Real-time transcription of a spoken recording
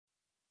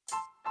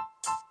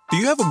Do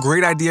you have a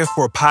great idea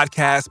for a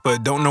podcast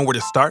but don't know where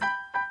to start?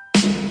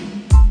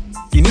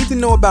 You need to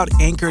know about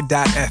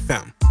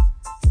Anchor.fm.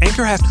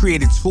 Anchor has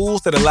created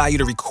tools that allow you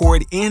to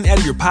record and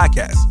edit your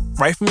podcast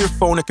right from your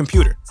phone or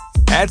computer.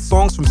 Add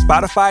songs from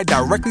Spotify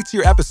directly to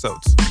your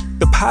episodes.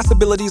 The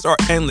possibilities are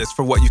endless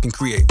for what you can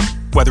create,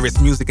 whether it's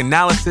music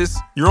analysis,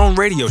 your own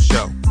radio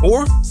show,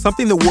 or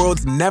something the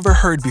world's never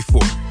heard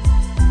before.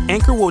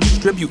 Anchor will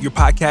distribute your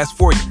podcast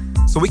for you,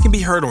 so it can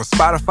be heard on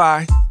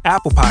Spotify,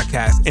 Apple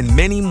Podcasts, and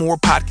many more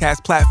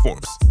podcast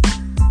platforms.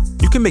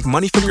 You can make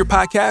money from your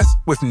podcast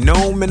with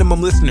no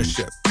minimum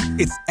listenership.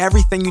 It's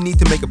everything you need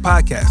to make a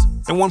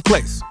podcast in one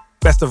place.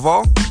 Best of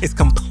all, it's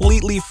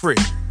completely free.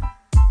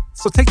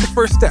 So take the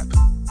first step.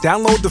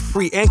 Download the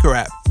free Anchor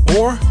app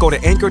or go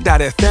to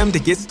anchor.fm to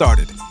get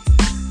started.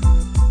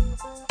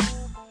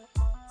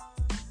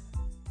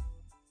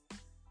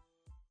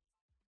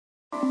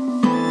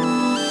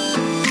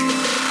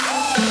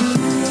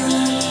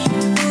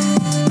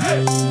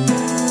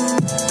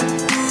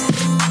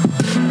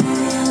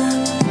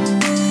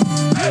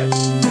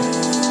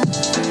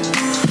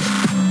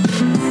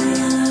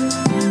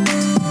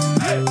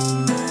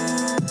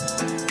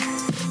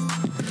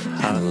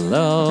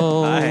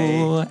 Hello.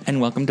 Hi.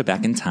 And welcome to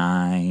Back in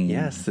Time.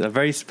 Yes, a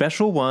very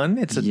special one.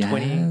 It's the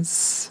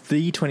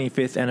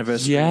 25th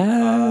anniversary of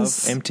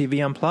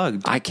MTV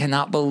Unplugged. I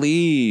cannot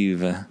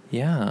believe.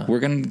 Yeah. We're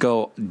going to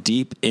go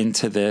deep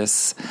into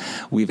this.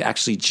 We've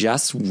actually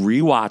just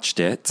rewatched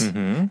it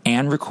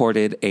and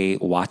recorded a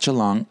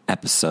watch-along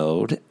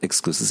episode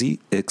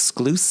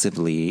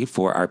exclusively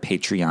for our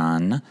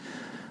Patreon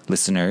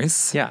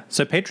listeners. Yeah.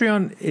 So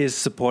Patreon is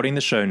supporting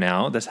the show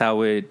now. That's how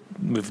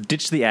we've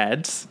ditched the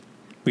ads.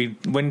 We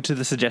went to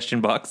the suggestion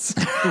box.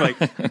 Like,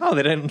 oh,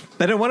 they don't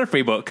want a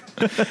free book.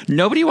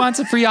 Nobody wants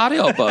a free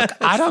audiobook.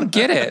 I don't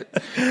get it.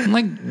 I'm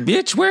like,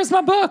 bitch, where's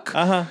my book?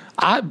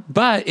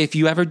 But if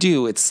you ever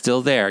do, it's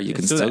still there. You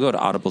can still go to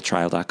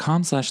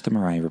audibletrial.com/The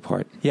Mariah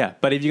Report. Yeah,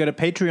 but if you go to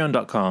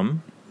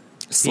patreon.com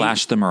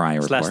 /The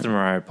Mariah Report. /The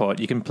Mariah Report,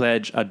 you can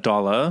pledge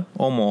 $1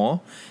 or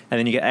more, and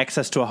then you get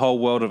access to a whole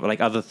world of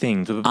like other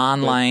things.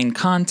 Online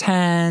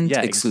content,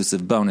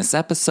 exclusive bonus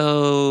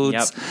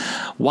episodes,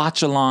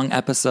 watch-along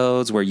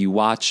episodes where you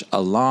watch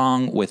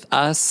along with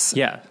us.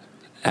 Yeah.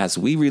 As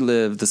we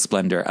relive the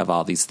splendor of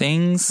all these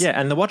things. Yeah,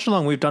 and the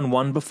watch-along, we've done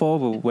one before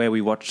where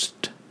we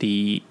watched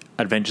the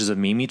Adventures of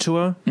Mimi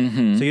tour. So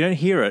you don't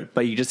hear it,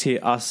 but you just hear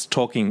us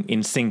talking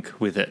in sync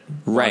with it.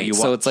 Right.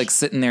 So it's like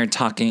sitting there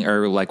talking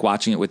or like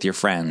watching it with your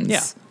friends. Yeah.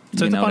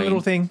 So it's a fun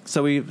little thing.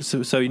 So you're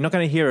not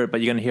going to hear it,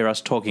 but you're going to hear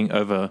us talking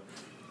over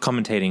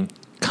commentating.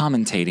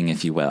 Commentating,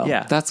 if you will.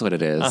 Yeah. That's what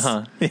it is.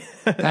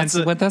 That's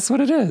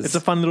what it is. It's a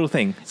fun little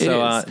thing.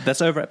 So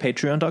that's over at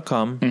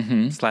patreon.com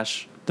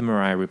 /The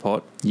Mariah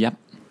Report. Yep.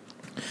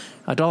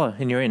 $1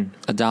 and you're in.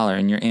 $1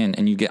 and you're in,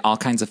 and you get all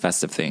kinds of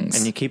festive things.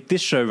 And you keep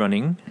this show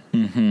running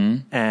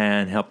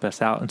and help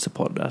us out and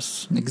support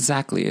us.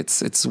 Exactly.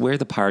 It's where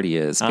the party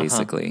is,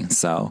 basically.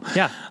 So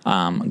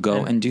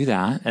go and do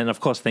that. And of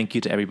course, thank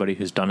you to everybody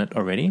who's done it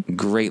already.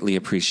 Greatly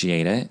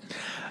appreciate it.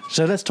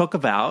 So let's talk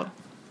about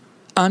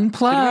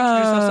Unplugged. Can we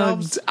introduce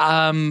ourselves?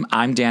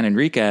 I'm Dan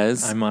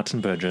Enriquez. I'm Martin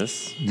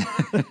Burgess.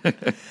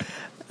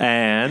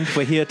 And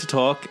we're here to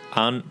talk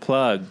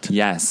Unplugged.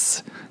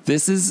 Yes.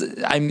 This is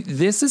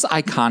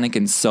iconic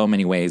in so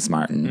many ways,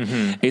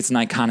 Martin. It's an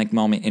iconic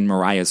moment in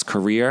Mariah's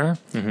career.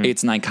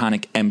 It's an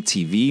iconic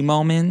MTV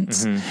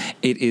moment.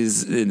 It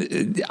is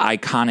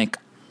iconic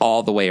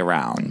all the way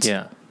around.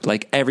 Yeah.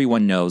 Like,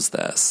 everyone knows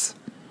this.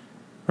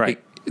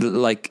 Right.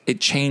 It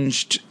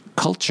changed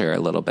culture a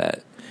little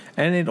bit.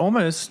 And even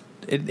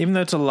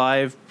though it's a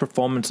live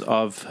performance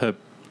of her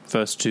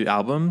first two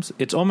albums,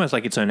 it's almost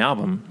like its own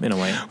album in a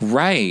way.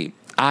 Right.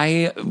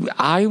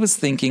 I was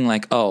thinking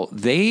like, oh,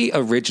 they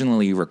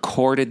originally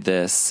recorded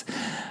this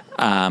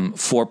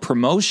for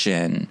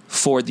promotion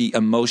for the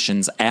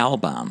Emotions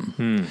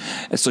album.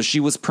 So she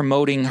was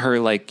promoting her,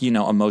 like,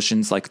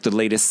 Emotions, like the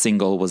latest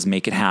single was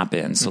Make It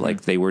Happen. So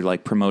like they were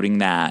like promoting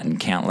that and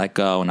Can't Let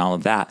Go and all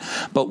of that.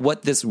 But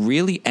what this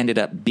really ended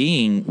up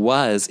being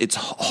was its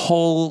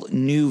whole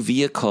new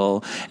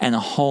vehicle and a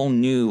whole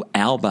new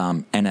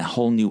album and a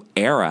whole new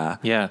era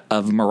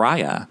of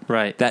Mariah.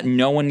 Right. That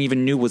no one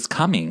even knew was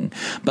coming.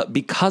 But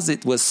because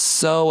it was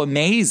so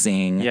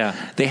amazing,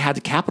 they had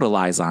to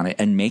capitalize on it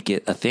and make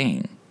it a thing.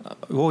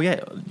 Well,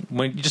 yeah.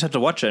 When you just have to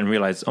watch it and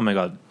realize, oh my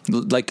God,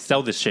 like,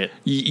 sell this shit.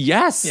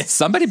 Yes.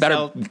 Somebody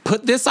better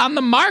put this on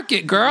the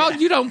market, girl.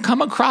 You don't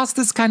come across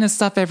this kind of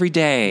stuff every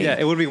day. Yeah,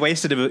 it would be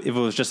wasted if it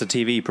was just a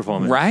TV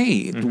performance.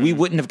 Right. We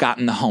wouldn't have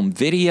gotten the home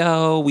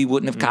video. We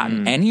wouldn't have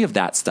gotten any of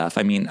that stuff.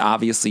 I mean,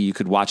 obviously you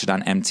could watch it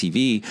on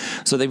MTV.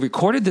 So they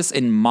recorded this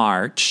in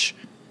March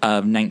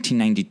of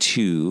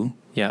 1992.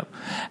 Yep.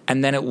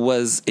 And then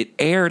it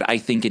aired, I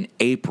think, in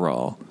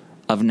April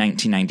of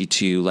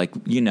 1992, like,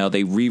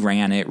 they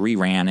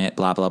reran it,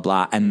 blah, blah,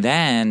 blah. And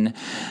then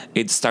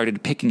it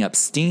started picking up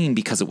steam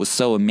because it was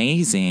so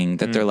amazing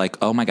that they're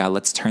like, oh my God,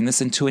 let's turn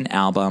this into an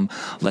album.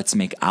 Let's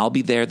make I'll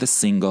Be There the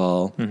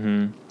single.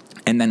 And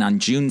then on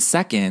June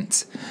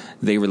 2nd,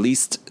 they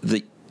released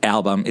the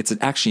album. It's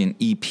actually an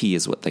EP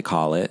is what they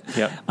call it.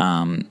 Yep.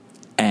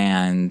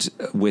 And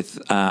with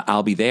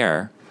I'll Be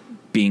There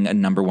being a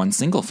number one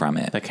single from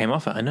it. That came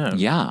off it, I know.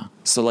 Yeah.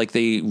 So like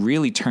they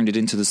really turned it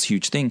into this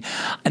huge thing.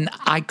 And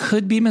I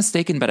could be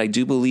mistaken, but I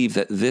do believe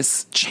that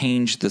this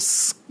changed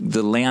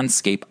the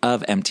landscape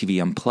of MTV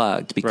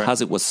Unplugged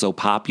because it was so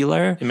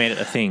popular. It made it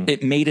a thing.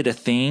 It made it a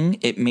thing.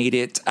 It made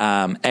it,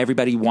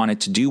 everybody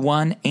wanted to do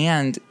one,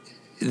 and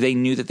they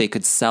knew that they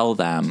could sell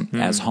them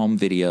as home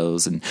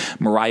videos. And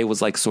Mariah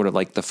was like sort of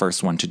like the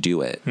first one to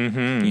do it,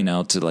 you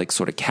know, to like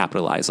sort of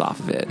capitalize off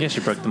of it. Yeah, she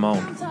broke the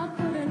mold.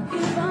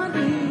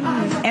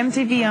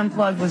 MTV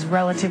Unplugged was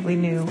relatively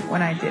new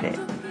when I did it.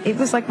 It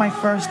was like my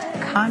first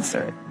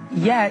concert,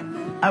 yet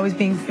I was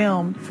being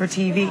filmed for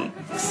TV.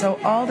 So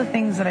all the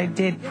things that I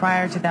did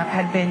prior to that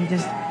had been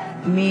just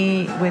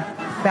me with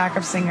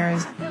backup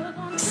singers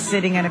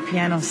sitting at a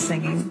piano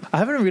singing. I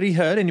haven't really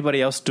heard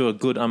anybody else do a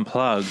good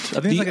Unplugged.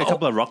 I think there's like a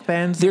couple of rock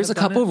bands. There's a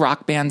couple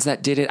rock bands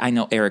that did it. I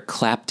know Eric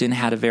Clapton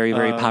had a very,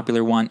 very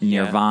popular one.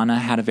 Nirvana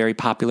had a very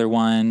popular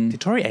one.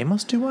 Did Tori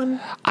Amos do one?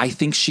 I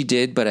think she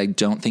did, but I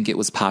don't think it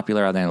was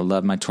popular. I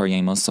love my Tori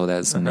Amos, so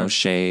that's no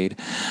shade.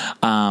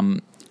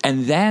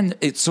 And then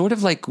it sort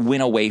of like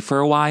went away for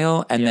a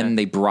while, and then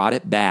they brought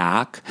it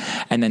back,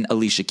 and then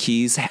Alicia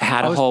Keys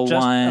had a whole one. I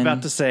was just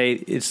about to say,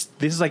 this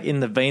is like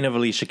in the vein of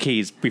Alicia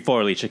Keys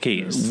before Alicia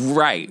Keys.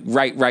 Right.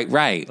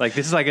 Like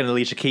this is like an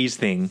Alicia Keys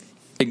thing.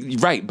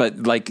 Right, but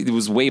like it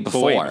was way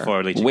before.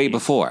 Way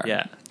before.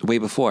 Yeah. Way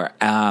before.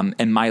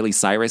 And Miley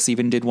Cyrus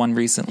even did one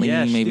recently,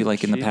 maybe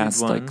like in the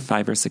past like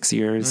 5 or 6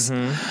 years.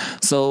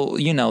 So,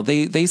 you know,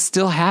 they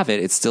still have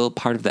it. It's still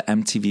part of the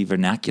MTV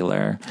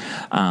vernacular.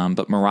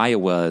 But Mariah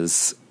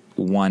was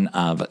one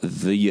of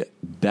the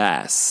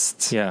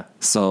best. Yeah.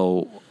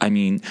 So, I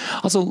mean,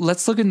 also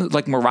let's look into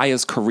like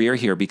Mariah's career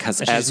here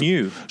because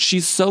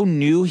she's so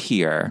new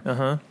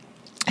here.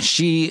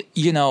 She,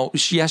 you know,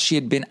 she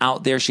had been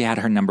out there. She had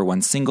her number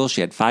one single.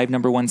 She had 5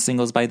 number one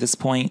singles by this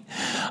point,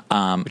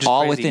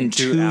 all within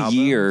 2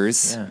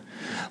 years. Yeah.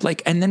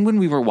 Like, and then when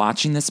we were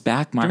watching this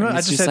back, Martin,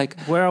 it's just like,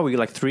 where are we?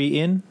 Like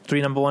 3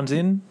 number ones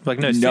in? Like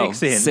no,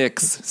 6 in.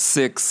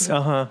 Six.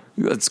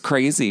 That's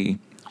crazy.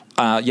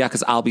 Yeah,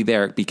 because I'll Be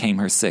There became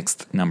her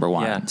 6th number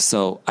one. Yeah.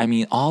 So, I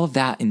mean, all of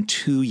that in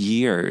 2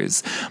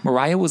 years.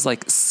 Mariah was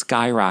like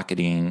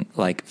skyrocketing,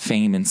 like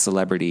fame and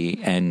celebrity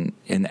and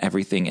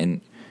everything, and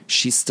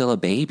she's still a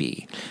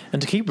baby.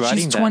 And to keep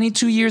riding she's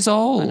 22 years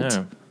old. I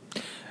know.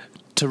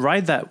 To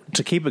ride that,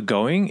 to keep it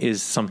going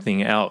is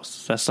something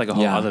else. That's like a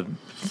whole other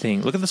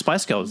thing. Look at the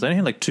Spice Girls. They only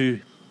had like 2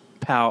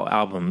 POW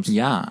albums.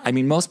 Yeah. I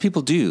mean, most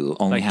people do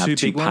only like have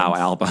 2 POW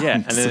albums. Yeah.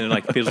 And then it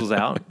like fizzles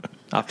out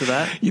after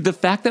that. The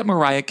fact that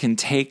Mariah can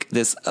take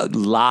this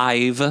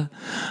live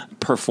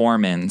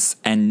performance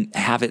and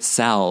have it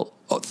sell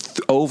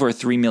over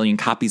 3 million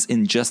copies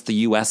in just the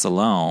U.S.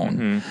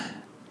 alone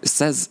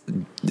says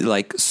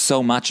like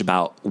so much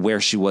about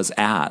where she was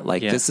at.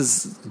 Like this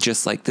is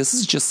just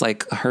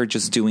like her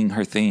just doing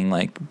her thing,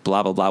 like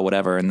blah blah blah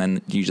whatever, and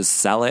then you just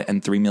sell it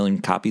and 3 million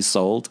copies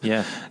sold.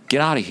 Yeah, get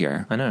out of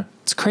here. I know,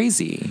 it's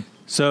crazy.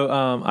 So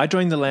I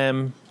joined the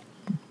Lamb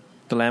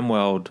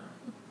world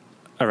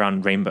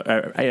around Rainbow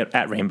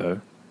at Rainbow,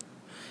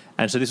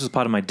 and so this was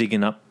part of my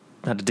digging up.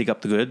 I had to dig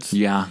up the goods.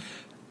 Yeah.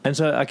 And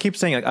so I keep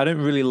saying, like, I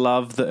don't really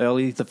love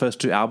the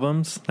first 2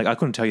 albums. Like, I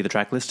couldn't tell you the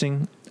track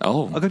listing.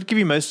 Oh. I could give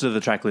you most of the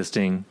track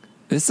listing.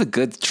 This is a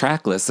good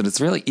track list, and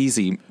it's really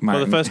easy,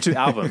 Martin. For the first 2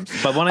 albums.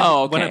 But when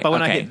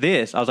I hit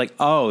this, I was like,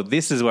 oh,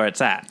 this is where it's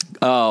at.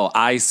 Oh,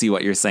 I see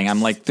what you're saying.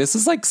 I'm like, this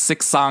is like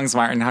 6 songs,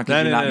 Martin. How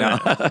can you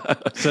not know?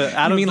 So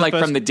you mean like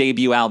from the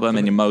debut album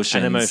and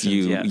Emotions?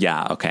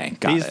 Yeah, okay,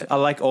 got it. I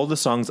like all the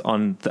songs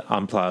on the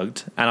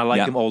Unplugged, and I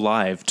like them all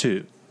live,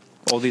 too.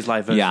 All these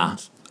live versions. Yeah.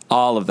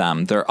 All of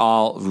them. They're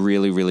all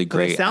really, really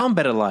great. They sound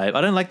better live.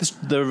 I don't like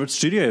the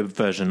studio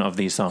version of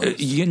these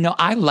songs. You know,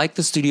 I like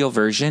the studio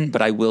version,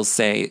 but I will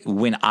say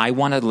when I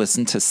want to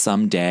listen to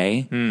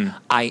Someday,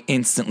 I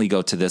instantly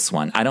go to this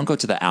one. I don't go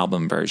to the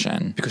album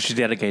version. Because she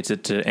dedicates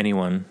it to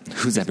anyone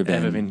who's ever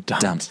been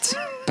dumped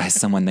by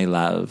someone they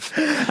love.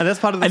 And that's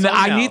part of the song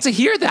I now. need to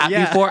hear that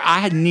before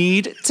I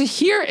need to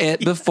hear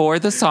it before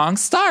the song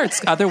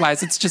starts.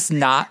 Otherwise, it's just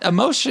not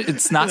emotion.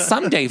 It's not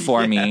Someday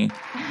for me.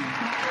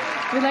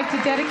 We'd like to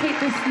dedicate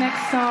this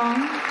next song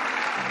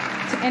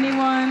to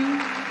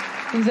anyone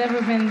who's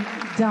ever been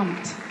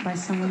dumped by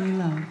someone you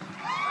love.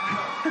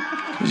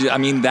 I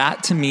mean,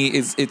 that to me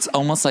it's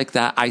almost like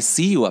that I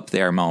see you up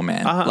there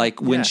moment.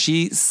 Like when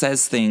she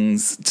says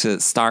things to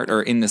start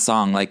or in the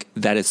song, like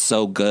that is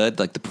so good.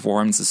 Like the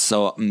performance is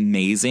so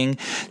amazing.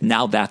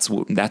 Now that's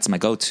my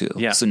go-to.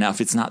 Yeah. So now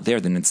if it's not there,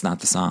 then it's not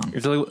the song.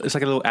 It's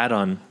like a little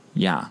add-on.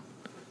 Yeah.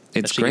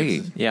 It's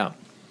great. Yeah.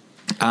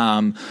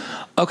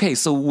 Okay,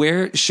 so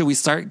where should we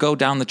start? Go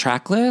down the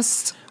track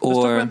list? Let's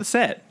talk about the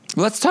set.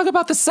 Let's talk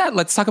about the set.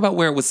 Let's talk about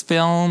where it was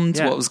filmed,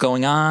 what was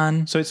going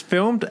on. So it's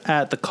filmed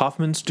at the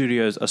Kaufman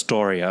Studios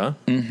Astoria.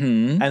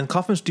 And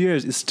Kaufman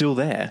Studios is still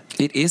there.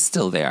 It is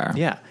still there.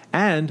 Yeah.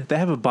 And they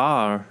have a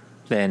bar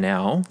there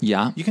now.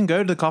 Yeah. You can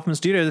go to the Kaufman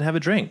Studios and have a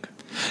drink.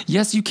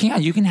 Yes, you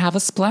can. You can have a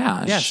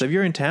splash. Yeah, so if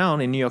you're in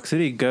town in New York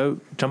City, go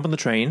jump on the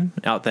train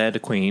out there to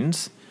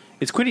Queens.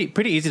 It's pretty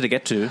easy to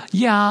get to.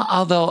 Yeah,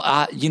 although,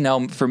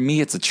 for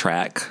me, it's a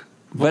trek.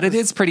 But it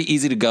is pretty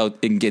easy to go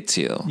and get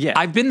to. Yeah.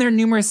 I've been there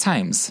numerous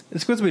times.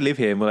 It's because we live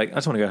here and we're like, I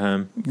just want to go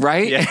home.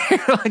 Right? Yeah.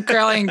 Like,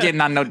 girl, I ain't getting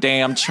on no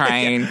damn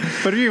train.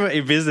 But if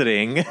you're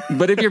visiting...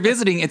 But if you're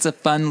visiting, it's a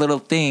fun little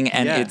thing,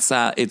 and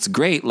it's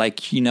great.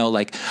 Like,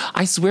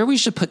 I swear we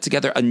should put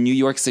together a New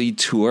York City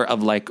tour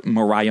of, like,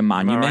 Mariah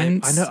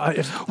monuments. I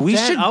know. We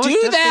should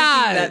do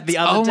that. The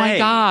other oh, day. my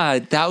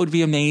God. That would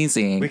be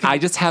amazing. I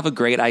just have a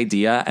great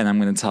idea, and I'm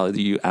going to tell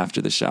you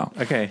after the show.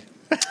 Okay.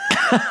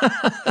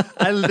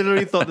 I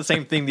literally thought the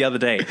same thing the other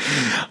day.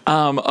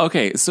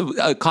 Okay,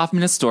 so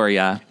Kaufman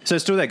Astoria. So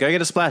let's do that. Go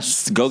get a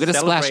splash. Go get a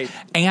splash. Celebrate.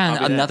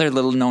 And another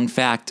little known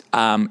fact,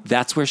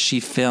 that's where she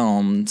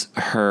filmed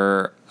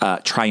her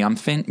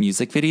triumphant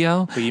music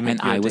video. And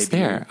I was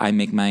there. I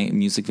make my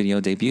music video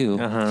debut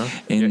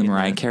in the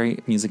Mariah Carey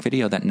music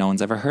video that no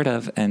one's ever heard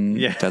of and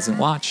doesn't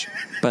watch.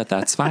 But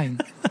that's fine.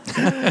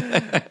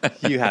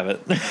 You have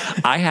it.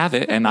 I have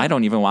it, and I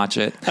don't even watch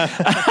it.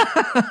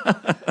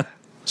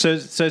 So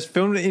it's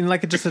filmed in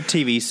like just a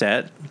TV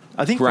set.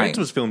 I think Friends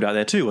was filmed out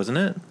there too, wasn't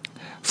it?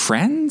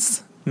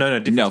 Friends? No,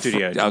 different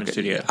studio. Different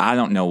studio. I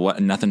don't know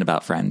nothing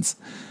about Friends.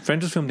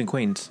 Friends was filmed in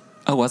Queens.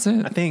 Oh, was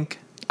it? I think.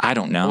 I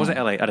don't know. Or was it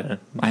LA? I don't know.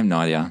 I have no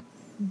idea.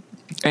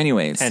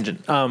 Anyways.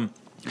 Tangent.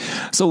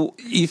 So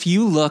if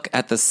you look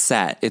at the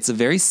set, it's a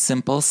very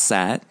simple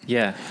set.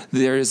 Yeah.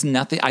 There's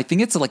nothing. I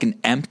think it's like an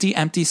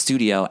empty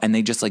studio, and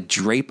they just like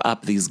drape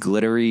up these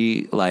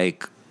glittery,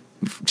 like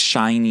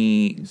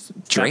shiny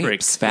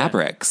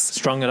fabrics.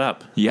 Strung it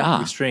up. Yeah.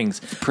 With strings.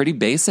 Pretty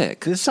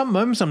basic. There's some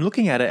moments I'm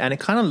looking at it and it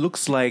kind of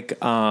looks like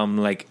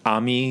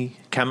army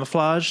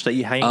camouflage that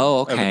you hang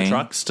over the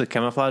trucks to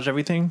camouflage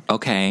everything.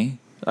 Okay.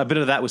 A bit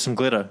of that with some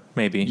glitter,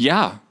 maybe.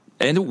 Yeah.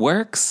 And it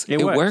works.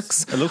 It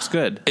works. It looks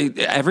good.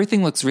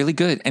 Everything looks really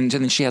good. And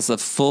then she has a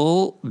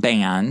full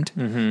band.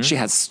 Mm-hmm. She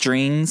has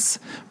strings,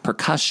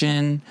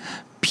 percussion,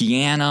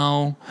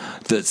 piano,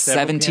 the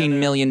 17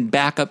 million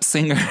backup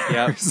singers.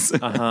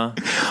 Yep.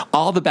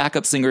 All the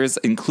backup singers,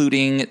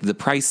 including the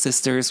Price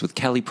sisters with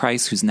Kelly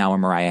Price, who's now a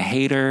Mariah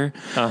hater,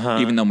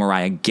 even though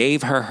Mariah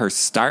gave her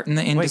start in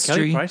the industry. Wait,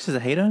 Kelly Price is a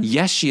hater?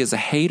 Yes, she is a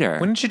hater.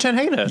 When did she turn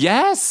hater?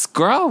 Yes,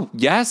 girl.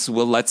 Yes.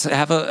 Well, let's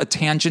have a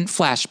tangent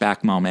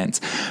flashback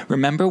moment.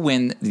 Remember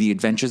when The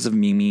Adventures of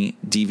Mimi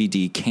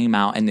DVD came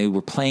out and they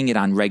were playing it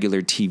on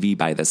regular TV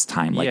by this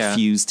time, like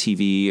Fuse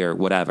TV or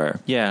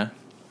whatever? Yeah.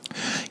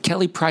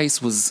 Kelly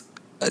Price was,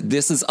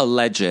 this is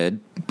alleged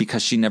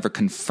because she never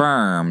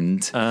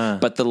confirmed,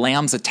 but the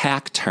Lambs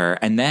attacked her.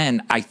 And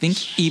then I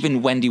think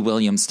even Wendy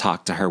Williams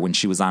talked to her when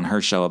she was on her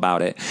show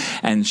about it.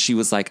 And she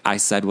was like, I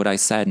said what I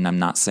said and I'm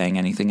not saying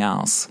anything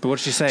else. But what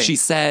did she say? She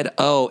said,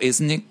 oh,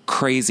 isn't it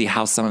crazy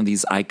how some of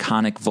these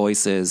iconic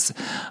voices,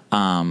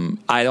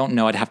 I don't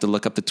know, I'd have to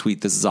look up the tweet,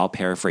 this is all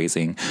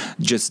paraphrasing,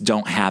 just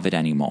don't have it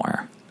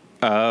anymore.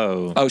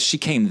 Oh, she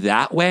came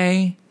that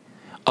way?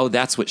 Oh,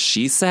 that's what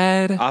she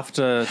said?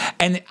 After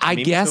and I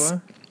Mimi guess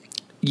tour?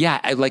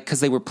 Yeah, because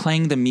they were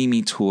playing the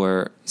Mimi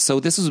tour. So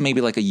this was maybe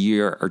like a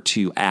year or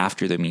two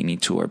after the Mimi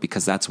tour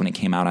because that's when it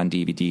came out on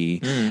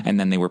DVD. And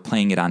then they were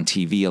playing it on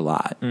TV a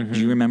lot. Do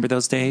you remember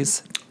those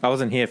days? I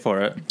wasn't here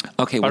for it.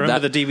 Okay, well, I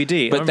remember the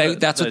DVD. But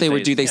that's what they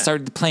would do. They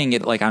started playing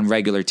it like on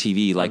regular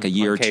TV, like a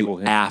year or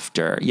two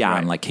after. Yeah,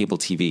 on like cable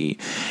TV.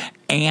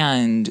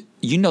 And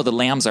the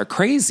Lambs are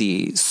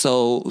crazy.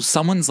 So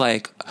someone's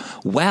like,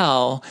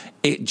 well,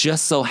 it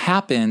just so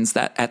happens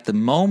that at the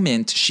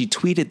moment she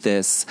tweeted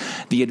this,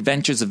 The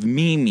Adventures of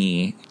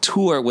Mimi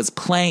tour was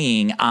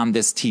playing on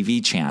this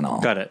TV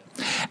channel. Got it.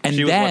 And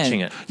she was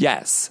watching it.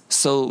 Yes.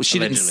 So she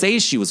didn't say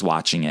she was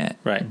watching it.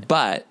 Right.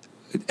 But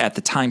at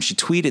the time she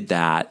tweeted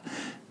that,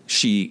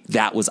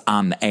 that was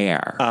on the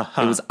air.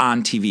 It was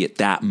on TV at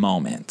that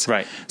moment.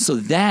 Right. So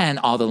then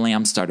all the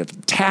Lambs started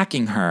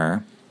attacking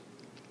her.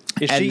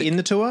 Is she in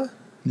the tour?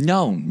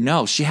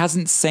 No. She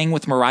hasn't sang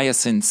with Mariah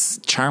since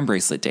Charm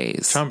Bracelet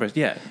days.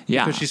 Yeah.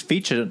 Because she's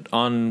featured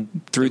on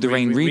Through the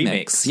Rain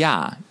remix.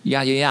 Yeah. So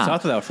I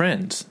thought they were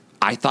friends.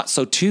 I thought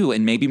so too,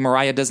 and maybe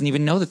Mariah doesn't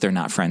even know that they're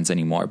not friends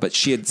anymore. But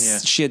she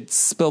had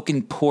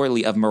spoken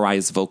poorly of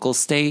Mariah's vocal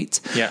state,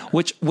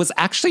 which was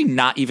actually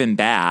not even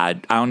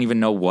bad. I don't even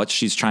know what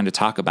she's trying to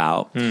talk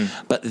about.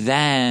 But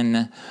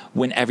then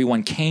when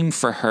everyone came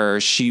for her,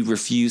 she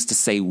refused to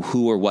say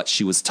who or what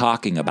she was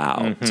talking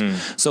about.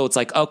 So it's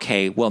like,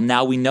 okay, well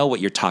now we know what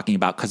you're talking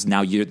about because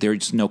now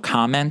there's no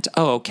comment.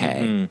 Oh,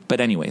 okay.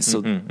 But anyway, so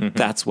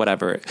that's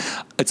whatever.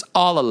 It's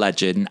all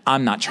alleged, and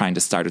I'm not trying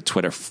to start a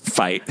Twitter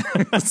fight.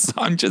 So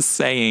I'm just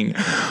saying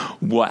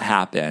what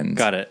happened.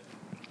 Got it.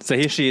 So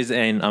here she is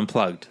in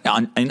Unplugged.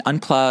 In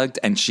Unplugged,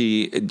 and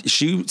she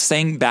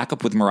sang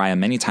backup with Mariah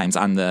many times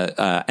on the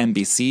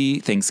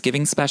NBC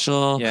Thanksgiving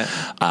special. Yeah.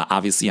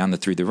 Obviously on the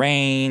Through the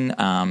Rain.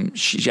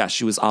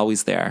 She was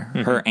always there.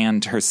 Her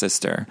and her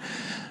sister.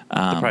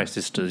 The Price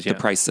sisters. Yeah. The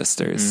Price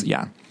sisters.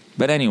 Yeah.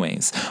 But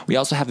anyways, we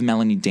also have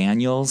Melanie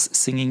Daniels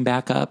singing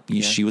backup.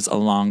 Yeah. She was a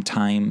long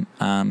time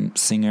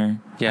singer.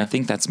 Yeah. I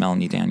think that's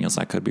Melanie Daniels.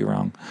 I could be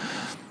wrong.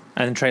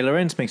 And Trey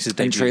Lorenz makes his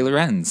debut. And Trey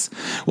Lorenz.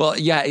 Well,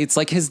 yeah, it's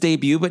like his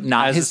debut, but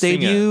not As his a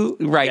singer. debut.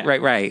 Right, Yeah.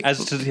 right.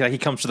 As to, he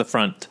comes to the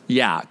front.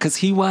 Yeah, because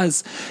he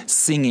was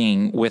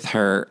singing with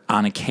her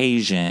on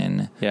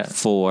occasion Yeah.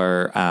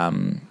 for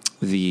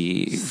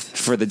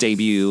the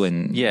debut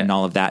and, Yeah. and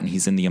all of that, and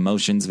he's in the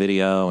Emotions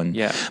video. And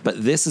Yeah.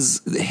 but this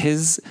is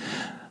his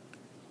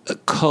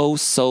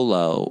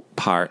co-solo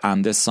part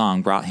on this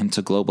song brought him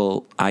to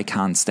global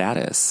icon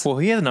status. Well,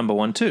 he had a number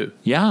one too.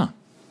 Yeah,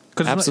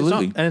 'Cause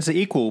absolutely. and it's an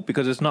equal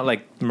because it's not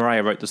like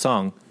Mariah wrote the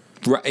song.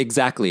 Right,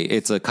 exactly.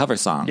 It's a cover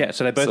song. Yeah,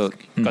 so they both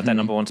got that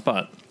number one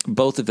spot.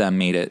 Both of them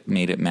made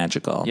it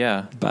magical.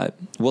 Yeah. But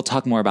we'll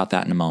talk more about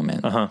that in a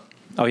moment.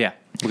 Oh yeah,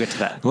 we'll get to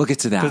that. We'll get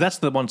to that. Because that's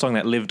the one song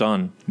that lived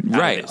on. out of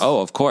Right. this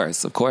Oh, of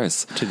course.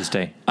 to this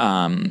day.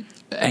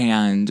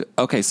 And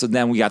okay, so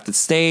then we got the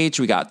stage,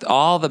 we got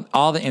all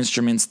the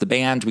instruments, the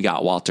band, we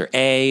got Walter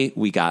A,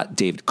 we got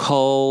David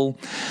Cole,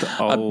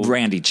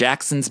 Randy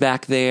Jackson's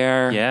back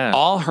there. Yeah.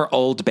 All her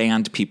old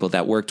band people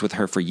that worked with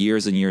her for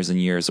years and years and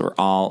years were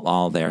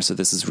all there. So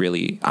this is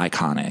really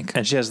iconic.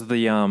 And she has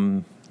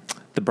the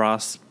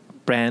brass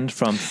band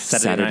from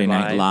Saturday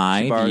Night She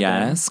Live, borrowed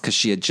yes, because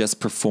she had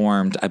just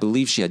performed. I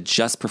believe she had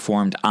just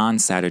performed on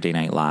Saturday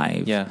Night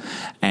Live. Yeah.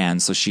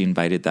 And so she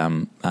invited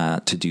them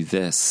to do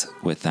this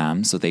with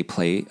them. So they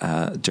play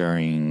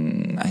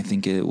during, I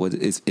think it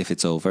was, if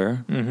it's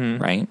over,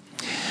 right?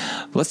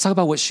 Let's talk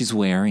about what she's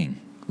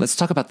wearing. Let's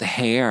talk about the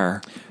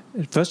hair.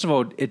 them. First of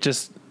all, it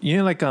just,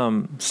 like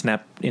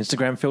Snap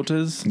Instagram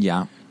filters?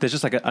 Yeah. There's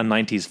just like a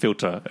 90s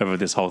filter over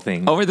this whole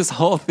thing. Over this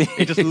whole thing.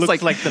 It just It's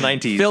looks like the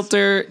 90s.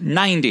 Filter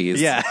 90s.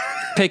 Yeah.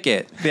 Pick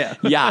it. Yeah.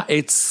 Yeah.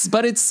 It's so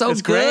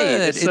It's good.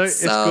 great. It's It's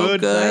so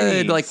good.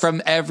 good. Nice. Like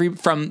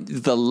from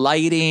the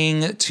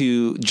lighting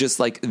to just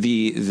like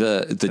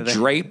the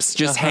drapes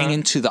just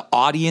hanging to the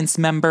audience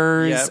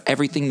members, Yep.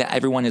 everything that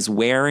everyone is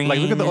wearing. Like,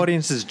 look at the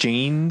audience's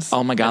jeans.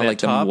 Oh my God, and their like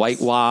them tops.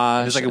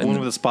 whitewashed. There's like a and- woman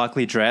with a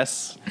sparkly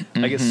dress.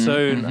 Like, it's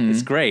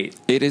it's great.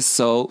 It is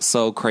so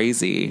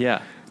crazy.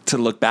 Yeah. To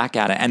look back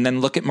at it. And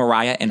then look at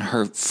Mariah in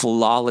her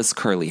flawless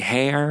curly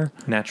hair.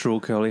 Natural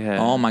curly hair.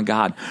 Oh my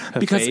God. Her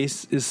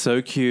face is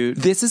so cute.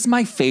 This is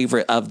my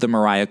favorite of the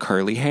Mariah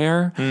curly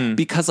hair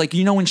because, like,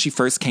 when she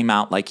first came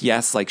out, like,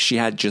 yes, like she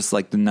had just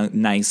like the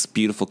nice,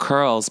 beautiful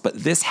curls, but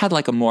this had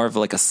like a more of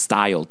like a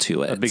style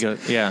to it. A bigger,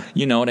 yeah.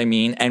 You know what I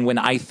mean? And when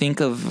I think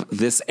of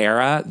this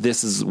era,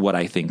 this is what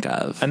I think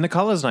of. And the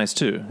color's nice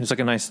too. It's like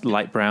a nice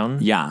light brown.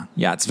 Yeah.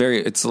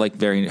 It's like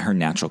very her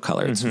natural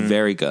color. It's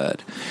very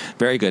good.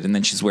 Very good. And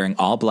then she's wearing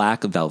all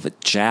black, a velvet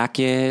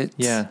jacket.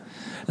 Yeah.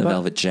 A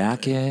velvet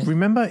jacket.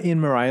 Remember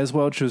in Mariah's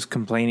world, she was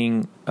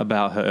complaining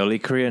about her early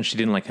career and she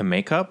didn't like her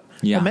makeup?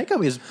 Yeah. Her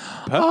makeup is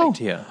perfect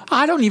here.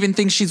 I don't even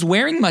think she's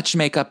wearing much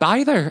makeup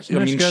either. I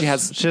mean, she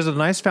has a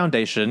nice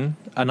foundation,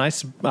 a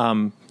nice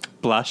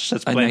blush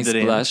that's a blended nice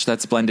in. blush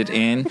that's blended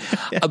in.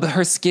 But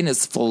her skin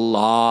is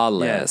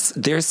flawless.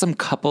 Yeah. There's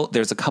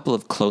a couple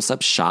of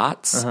close-up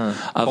shots of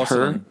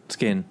Porcelain her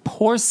skin.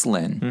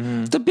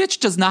 porcelain. The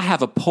bitch does not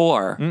have a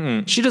pore.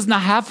 She does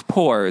not have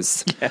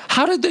pores. Yeah.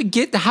 How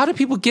do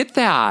people get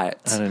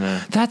that? I don't know.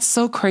 That's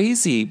so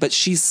crazy. But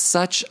she's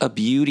such a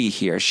beauty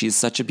here. She's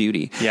such a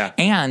beauty. Yeah.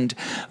 And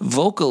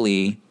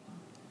vocally,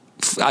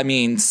 I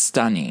mean,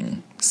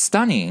 stunning.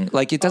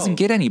 Like, it doesn't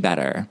get any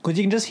better. Because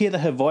you can just hear that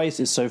her voice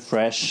is so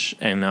fresh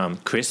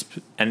and crisp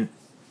and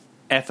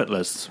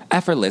effortless.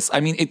 I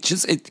mean,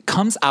 it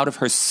comes out of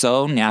her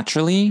so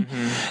naturally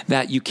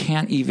that you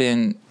can't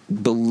even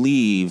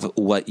believe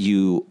what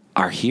you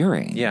are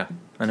hearing. Yeah,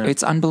 I know.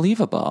 It's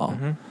unbelievable.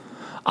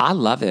 I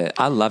love it.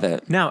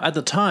 Now, at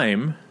the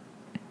time,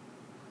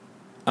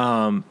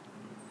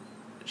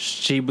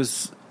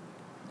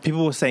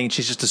 people were saying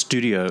she's just a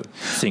studio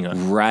singer.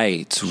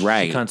 Right.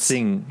 She can't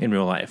sing in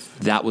real life.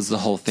 That was the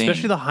whole thing.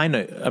 Especially the high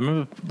note. I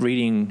remember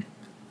reading,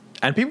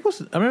 and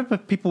I remember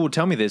people would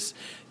tell me this.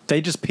 They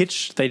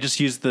just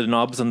use the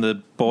knobs on the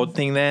board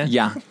thing there.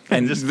 Yeah.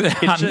 And just on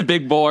pitch the it.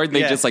 big board,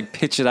 they Yeah. just like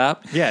pitch it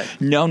up. Yeah.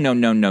 No.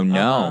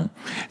 Uh-huh.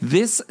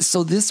 This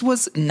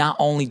was not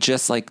only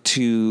just like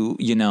to,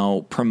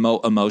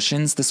 promote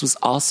emotions. This was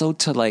also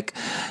to like,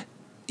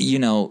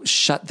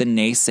 shut the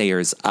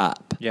naysayers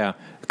up. Yeah.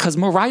 Because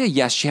Mariah,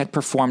 yes, she had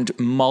performed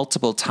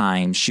multiple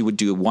times. She would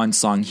do one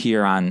song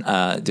here on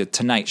the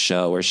Tonight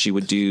Show, or she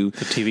would do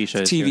The TV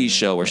shows TV here,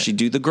 show, or she'd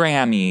do the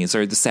Grammys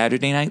or the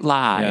Saturday Night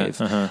Live.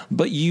 Yeah, uh-huh.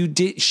 But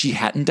she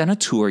hadn't done a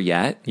tour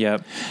yet.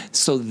 Yep.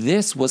 So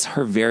this was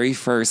her very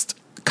first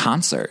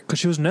concert. Because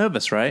she was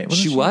nervous, right?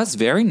 Wasn't She was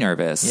very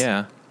nervous.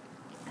 Yeah.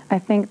 I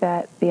think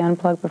that the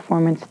Unplugged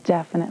performance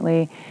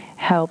definitely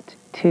helped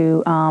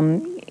to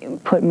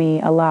put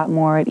me a lot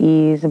more at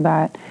ease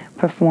about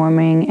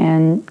performing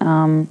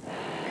and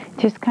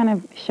just kind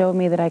of showed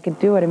me that I could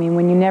do it. I mean,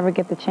 when you never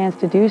get the chance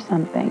to do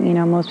something,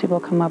 most people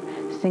come up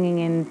singing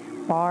in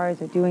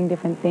bars or doing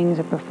different things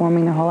or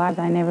performing their whole lives.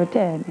 I never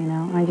did,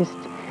 I just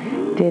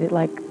did it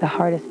like the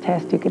hardest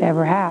test you could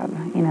ever have.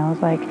 You know,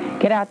 it's like,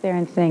 get out there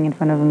and sing in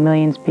front of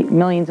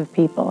millions of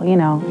people. You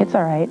know, it's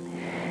all right.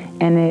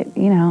 And it,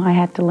 you know, I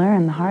had to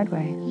learn the hard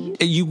way.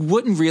 You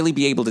wouldn't really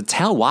be able to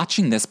tell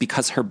watching this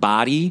because her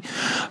body,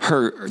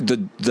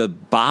 the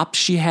bop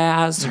she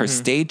has, her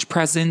stage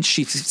presence,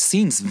 she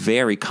seems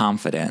very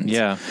confident.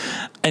 Yeah.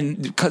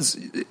 And because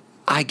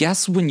I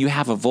guess when you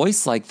have a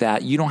voice like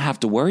that, you don't have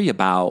to worry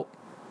about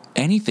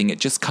anything. It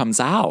just comes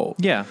out.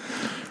 Yeah.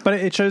 But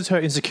it shows her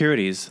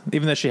insecurities.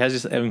 Even though she has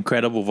this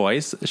incredible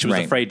voice, she was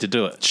afraid to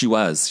do it. She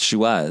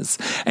was.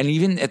 And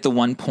even at the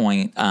one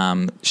point,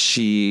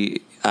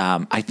 she...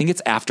 I think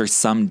it's after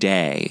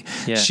Someday.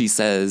 Yeah. She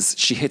says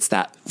she hits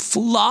that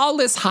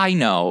flawless high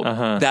note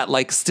that,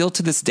 like, still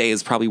to this day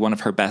is probably one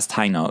of her best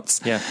high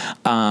notes. Yeah,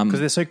 because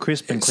they're so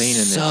crisp and clean in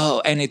this.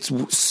 And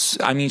it's,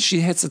 I mean, she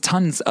hits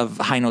tons of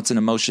high notes and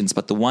emotions,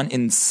 but the one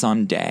in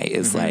Someday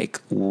is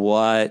like,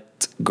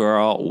 what,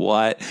 girl,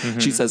 what?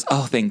 She says,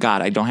 oh, thank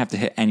God, I don't have to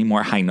hit any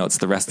more high notes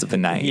the rest of the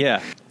night.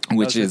 Yeah.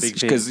 Which is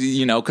because,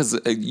 you know, because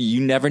you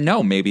never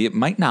know. Maybe it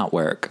might not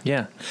work.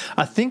 Yeah.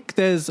 I think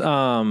there's...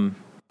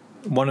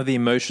 one of the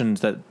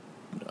emotions that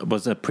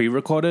was a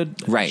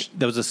pre-recorded. Right.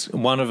 There was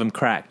one of them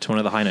cracked. One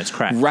of the high notes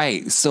cracked.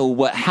 Right. So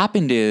what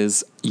happened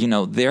is, you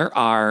know, there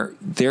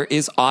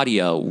is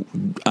audio,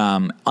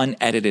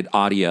 unedited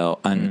audio,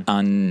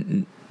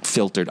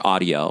 unfiltered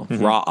audio,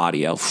 raw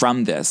audio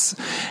from this.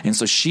 And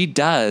so she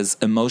does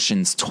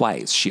emotions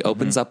twice. She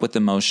opens up with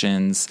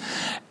emotions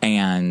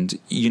and,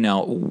 you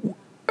know,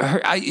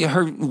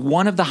 her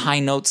one of the high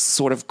notes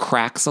sort of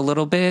cracks a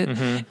little bit.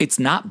 It's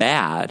not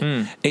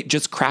bad. It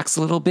just cracks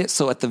a little bit.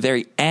 So at the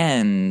very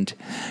end,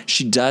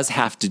 she does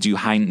have to do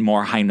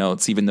more high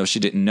notes, even though she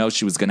didn't know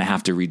she was going to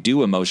have to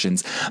redo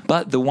emotions.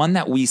 But the one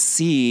that we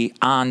see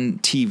on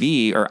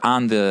TV or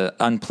on the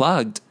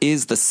Unplugged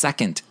is the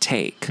second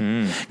take.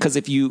 Because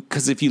if you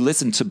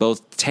listen to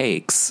both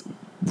takes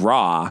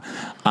raw,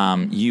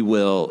 you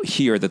will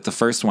hear that the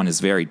first one is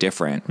very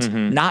different.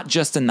 Not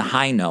just in the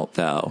high note,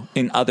 though,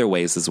 in other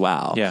ways as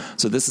well. Yeah.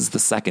 So this is the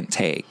second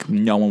take.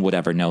 No one would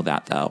ever know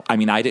that, though. I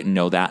mean, I didn't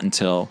know that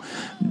until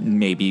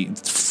maybe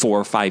 4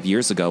 or 5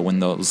 years ago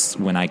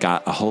when I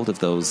got a hold of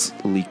those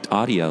leaked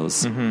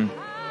audios.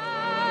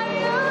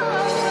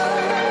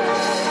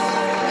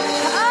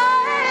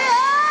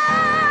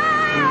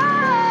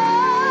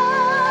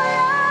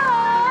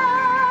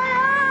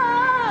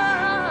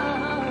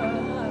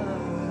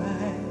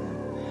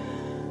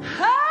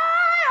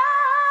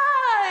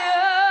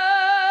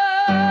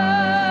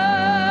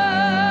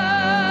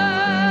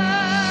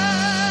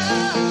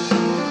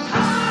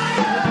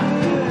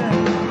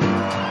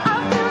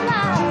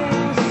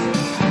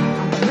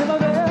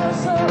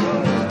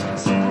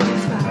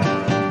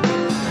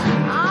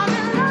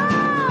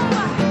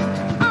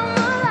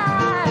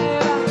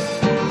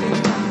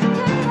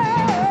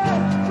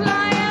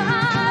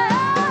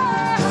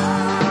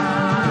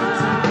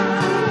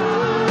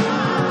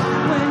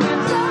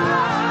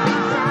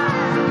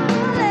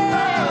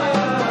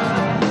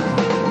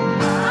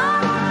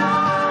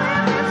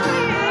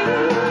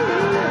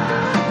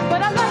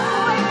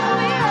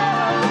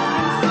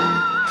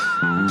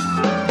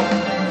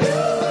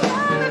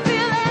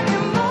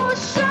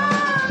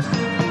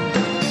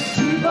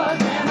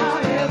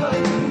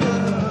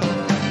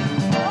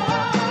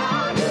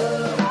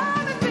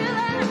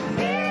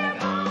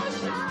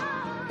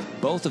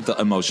 Both of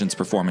the emotions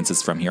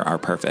performances from here are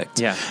perfect.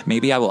 Yeah.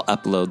 Maybe I will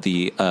upload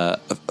the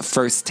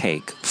first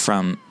take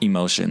from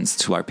Emotions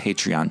to our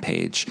Patreon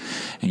page,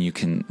 and you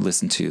can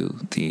listen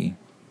to the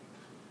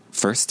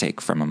first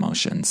take from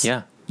Emotions.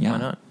 Yeah. Why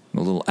not? A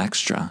little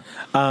extra.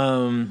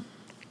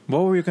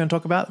 What were we going to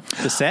talk about?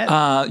 The set?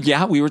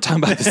 Yeah, we were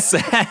talking about the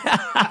set.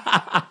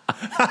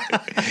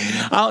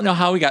 I don't know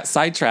how we got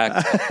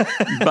sidetracked,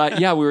 but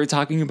yeah, we were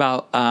talking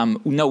about,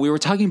 we were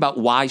talking about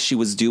why she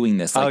was doing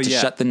this, like to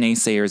shut the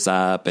naysayers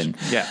up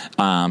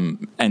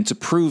and to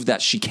prove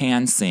that she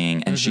can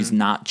sing and she's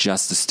not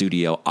just a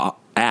studio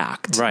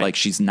act. Right. Like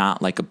she's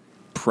not like a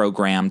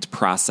programmed,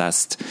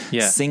 processed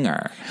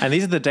singer. And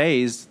these are the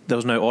days there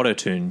was no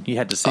auto-tune. You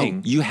had to sing.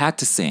 Oh, you had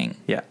to sing.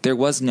 Yeah. There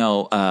was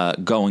no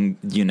going,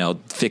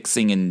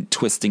 fixing and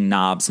twisting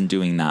knobs and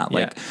doing that.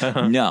 Like,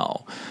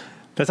 no.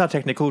 That's our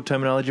technical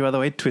terminology, by the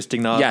way,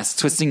 twisting knobs. Yes,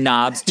 twisting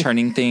knobs,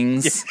 turning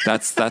things.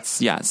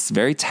 That's yes,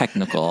 very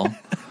technical.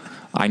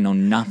 I know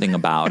nothing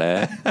about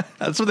it.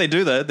 That's what they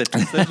do, though. They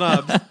twist those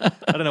knobs.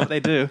 I don't know what they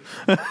do.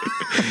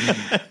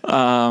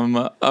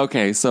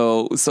 Okay,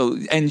 so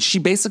and she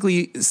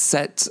basically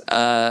set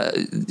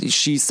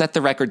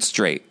the record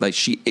straight. Like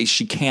she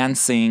can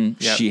sing.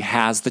 Yep. She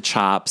has the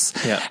chops.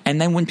 Yep.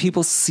 And then when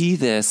people see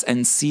this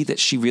and see that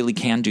she really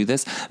can do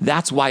this,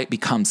 that's why it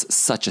becomes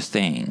such a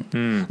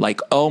thing.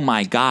 Like, oh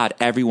my God,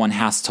 everyone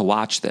has to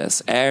watch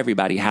this.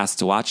 Everybody has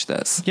to watch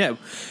this. Yeah.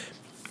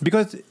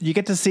 Because you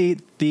get to see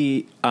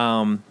the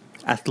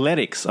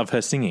athletics of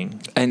her singing.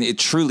 And it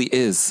truly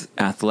is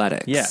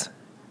athletics. Yeah.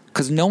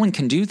 Because no one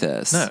can do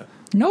this. No.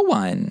 No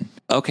one.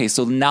 Okay,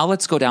 so now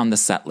let's go down the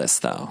set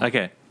list, though.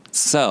 Okay.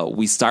 So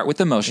we start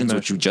with emotions,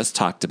 which we just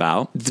talked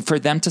about. For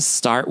them to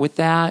start with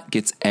that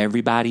gets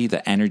everybody,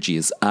 the energy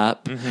is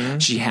up.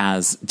 She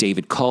has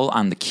David Cole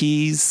on the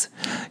keys.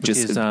 With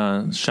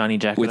his shiny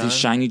jacket With his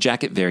shiny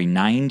jacket, very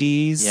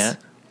 90s. Yeah.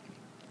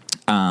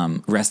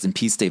 Rest in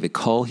peace, David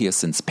Cole. He has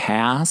since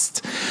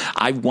passed.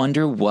 I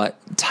wonder what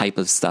type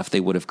of stuff they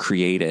would have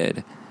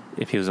created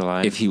if he was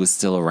alive. if he was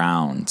still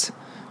around.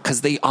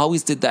 Because they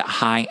always did that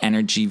high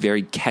energy,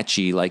 very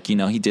catchy, like, you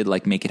know, he did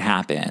like Make It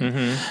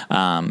Happen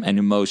and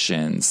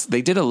Emotions.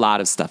 They did a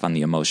lot of stuff on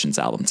the Emotions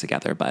album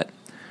together, but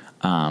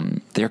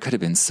there could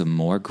have been some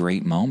more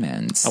great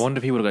moments. I wonder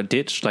if he would have got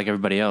ditched like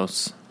everybody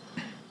else.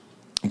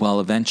 Well,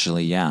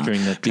 eventually, yeah.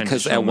 During the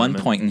because at one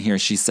point in here,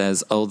 she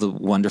says, "Oh, the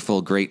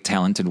wonderful, great,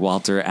 talented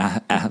Walter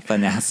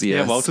Athanasius."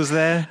 Yeah, Walter's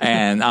there.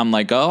 And I'm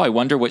like, oh, I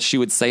wonder what she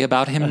would say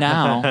about him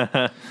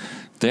now.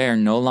 They're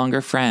no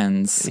longer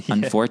friends,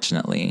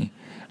 unfortunately.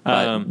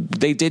 But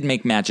they did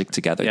make magic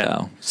together,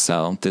 though.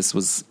 So this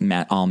was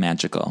all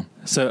magical.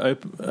 So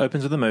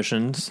opens with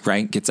Emotions.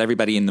 Right? Gets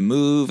everybody in the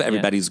move.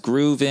 Everybody's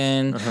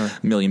grooving. A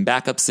million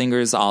backup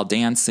singers all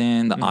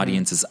dancing. The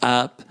audience is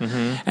up.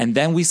 And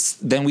then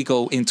we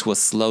go into a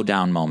slow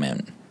down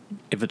moment.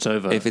 If it's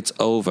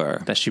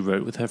over. That she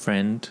wrote with her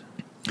friend.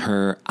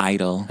 Her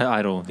idol.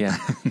 Yeah.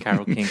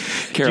 Carole King.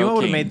 Do you know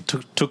what would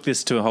have took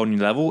this to a whole new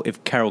level?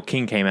 If Carole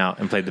King came out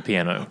and played the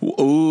piano.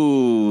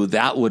 Ooh,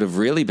 that would have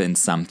really been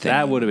something.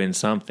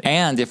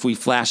 And if we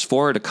flash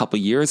forward a couple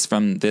years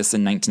from this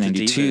in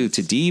 1992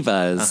 to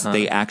Divas,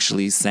 they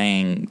actually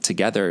sang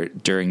together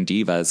during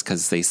Divas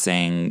because they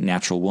sang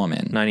Natural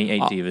Woman.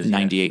 98 Divas.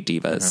 98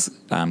 Divas,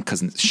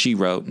 because she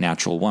wrote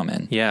Natural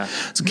Woman. Yeah.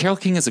 So Carole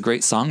King is a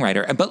great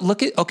songwriter. But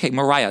look at,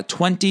 Mariah,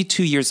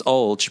 22 years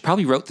old. She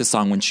probably wrote the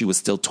song when she was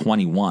still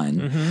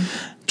 21.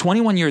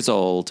 21 years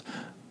old,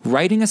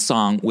 writing a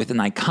song with an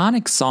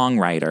iconic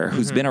songwriter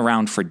who's been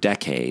around for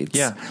decades,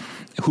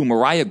 who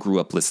Mariah grew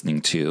up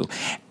listening to,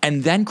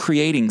 and then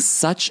creating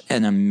such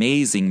an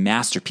amazing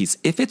masterpiece.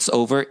 If It's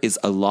Over is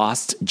a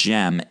lost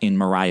gem in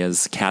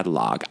Mariah's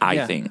catalog,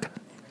 I think.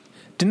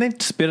 Didn't they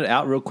spit it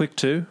out real quick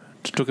too?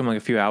 It took him like a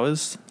few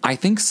hours. I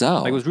think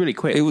so. Like it was really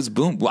quick. It was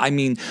boom. I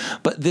mean,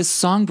 but this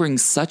song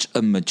brings such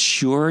a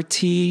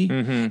maturity.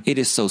 It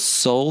is so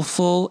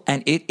soulful,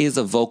 and it is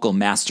a vocal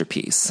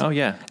masterpiece. Oh,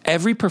 yeah.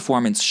 Every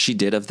performance she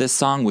did of this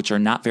song, which are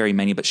not very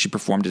many, but she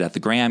performed it at the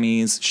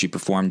Grammys. She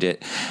performed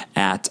it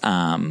at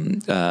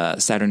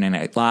Saturday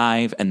Night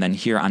Live, and then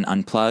here on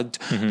Unplugged.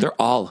 They're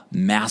all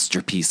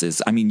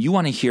masterpieces. I mean, you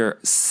want to hear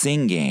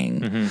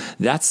singing.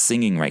 That's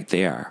singing right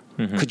there.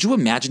 Could you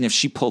imagine if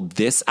she pulled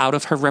this out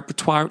of her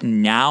repertoire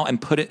now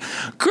and put it...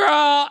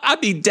 Girl, I'd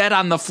be dead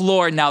on the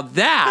floor. Now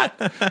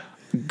that...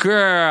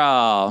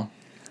 Girl...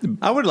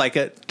 I would like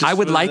it. I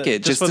would like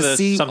it just to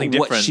see something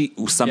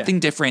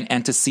different. Different,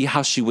 and to see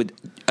how she would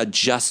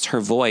adjust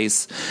her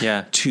voice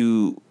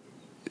to...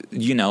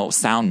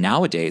 sound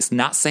nowadays.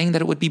 Not saying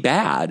that it would be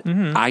bad.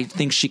 I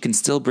think she can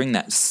still bring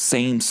that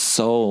same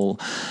soul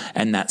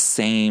and that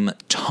same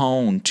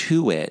tone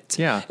to it.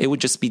 Yeah. It would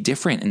just be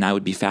different, and I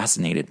would be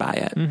fascinated by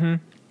it.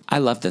 I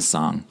love this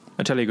song.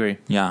 I totally agree.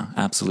 Yeah,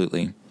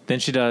 absolutely. Then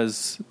she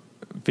does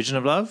Vision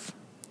of Love.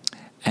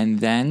 And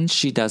then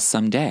she does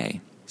Someday.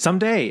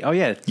 Someday. Oh,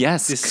 yeah.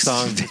 Yes. This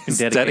song is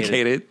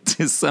dedicated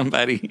to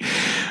somebody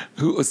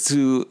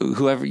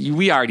whoever.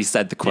 We already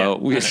said the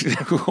quote.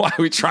 Why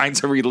are we trying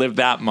to relive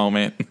that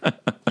moment?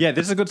 Yeah,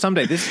 this is a good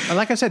Someday.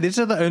 Like I said, these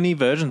are the only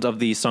versions of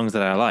these songs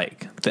that I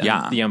like.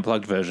 The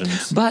Unplugged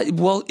versions. But,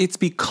 it's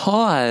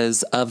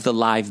because of the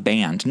live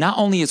band. Not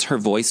only is her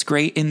voice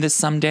great in this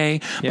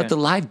Someday, but the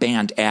live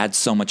band adds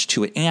so much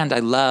to it. And I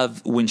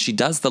love when she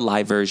does the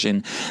live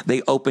version,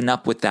 they open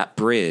up with that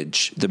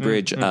bridge, the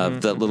bridge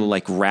of the little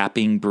like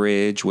rapping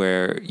bridge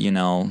where,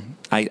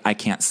 I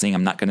can't sing.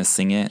 I'm not going to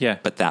sing it. Yeah.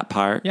 But that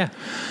part. Yeah.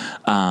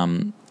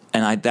 And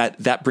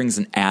that brings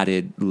an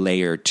added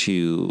layer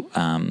to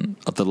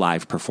of the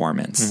live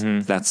performance.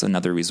 That's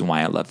another reason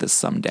why I love this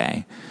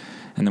Someday.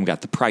 And then we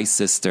got the Price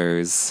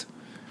Sisters.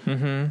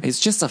 It's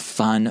just a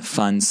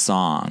fun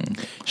song.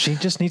 She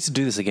just needs to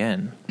do this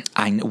again.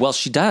 Well,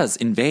 she does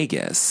in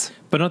Vegas.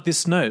 But not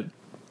this note.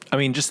 I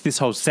mean, just this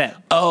whole set.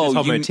 Oh, this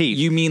whole motif.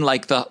 You mean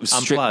like the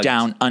stripped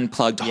down,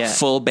 unplugged,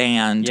 full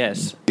band,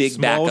 big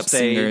Small backup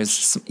stage.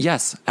 singers?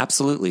 Yes,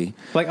 absolutely.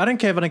 Like, I don't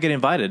care if I don't get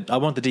invited. I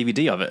want the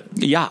DVD of it.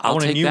 Yeah, I'll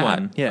want take a new that.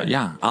 one.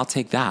 Yeah, I'll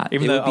take that.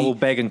 Even though I will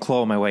beg and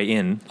claw my way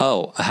in.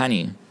 Oh,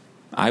 honey,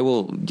 I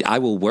will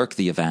work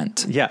the so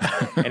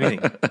Yeah, anything.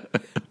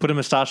 Put a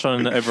moustache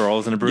on,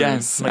 overalls, and a broom.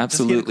 Yes,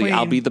 absolutely.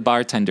 I'll be the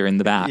bartender in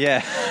the back.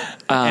 Yeah.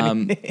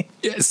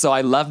 So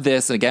I love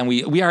this. And again,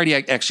 we already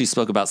actually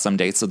spoke about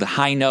Someday. So the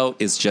high note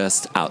is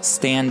just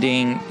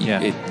outstanding.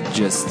 Yeah. It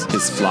just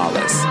is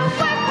flawless.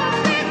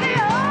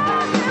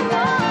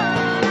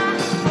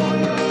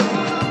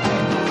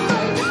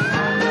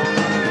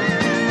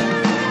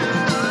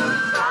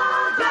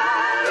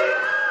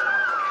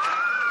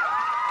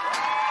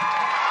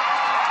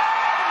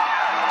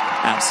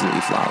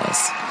 Absolutely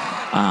flawless.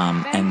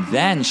 And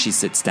then she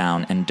sits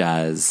down and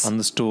does... On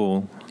the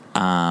stool.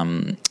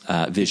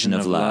 Vision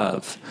of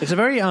Love. It's a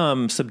very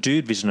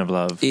subdued Vision of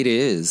Love. It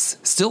is.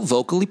 Still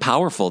vocally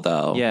powerful,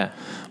 though. Yeah.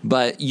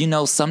 But,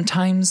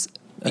 sometimes...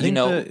 I think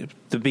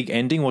the big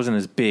ending wasn't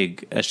as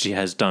big as she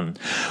has done.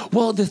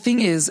 Well, the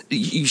thing is,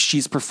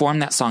 she's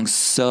performed that song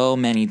so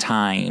many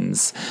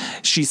times.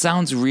 She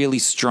sounds really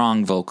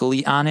strong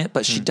vocally on it,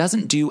 but she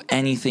doesn't do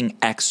anything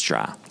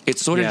extra.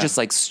 It's sort of just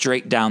like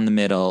straight down the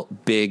middle,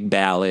 big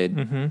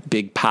ballad,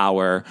 big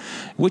power,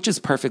 which is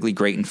perfectly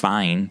great and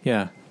fine.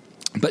 Yeah.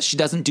 But she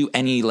doesn't do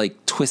any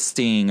like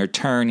twisting or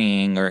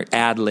turning or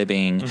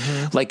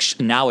ad-libbing like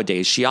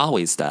nowadays she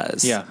always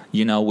does. Yeah.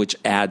 Which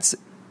adds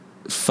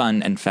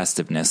fun and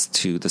festiveness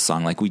to the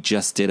song. Like we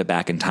just did a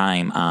Back in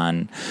Time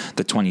on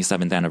the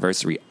 27th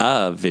anniversary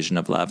of Vision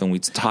of Love, and we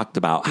talked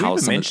about how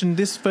we mentioned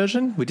this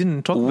version. We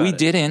didn't talk about it. We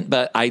didn't,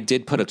 but I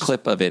did put a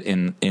clip of it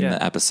in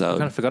the episode. I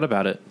kind of forgot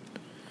about it.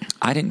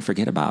 I didn't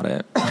forget about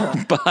it,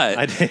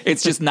 but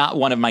it's just not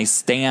one of my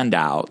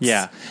standouts.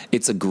 Yeah.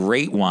 It's a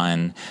great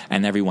one,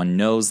 and everyone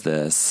knows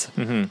this,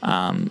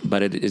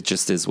 but it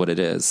just is what it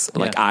is.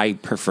 Like, I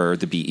prefer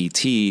the BET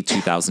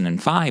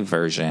 2005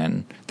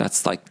 version.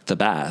 That's, like, the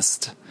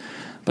best.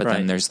 But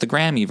then there's the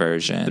Grammy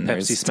version. The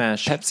Pepsi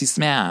Smash. Pepsi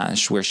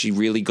Smash, where she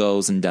really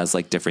goes and does,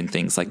 like, different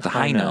things, like the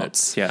high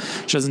notes. Yeah.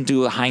 She doesn't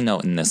do a high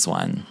note in this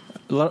one.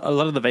 A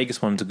lot of the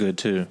Vegas ones are good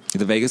too.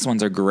 The Vegas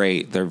ones are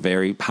great. They're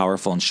very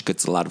powerful, and she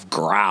gets a lot of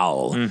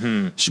growl.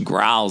 She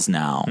growls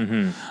now.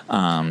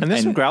 And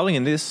there's some growling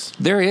in this.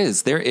 There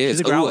is. She's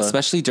a growler.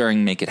 Especially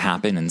during Make It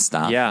Happen and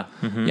stuff. Yeah.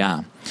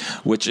 Yeah.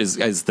 Which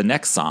is the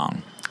next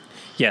song.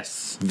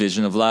 Yes.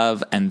 Vision of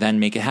Love, and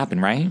then Make It Happen,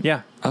 right?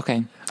 Yeah.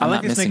 Okay. I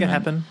like this Make It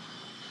Happen.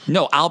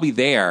 No, I'll Be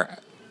There.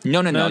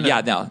 No.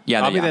 Yeah, no.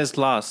 Yeah, I'll Be There's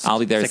last. I'll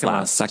Be There's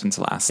last. Second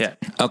to last. Yeah.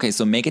 Okay,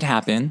 so Make It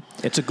Happen.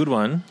 It's a good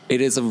one.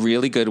 It is a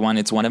really good one.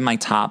 It's one of my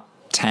top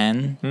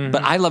 10.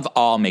 But I love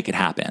all Make It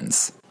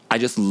Happens. I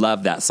just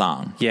love that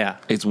song. Yeah.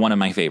 It's one of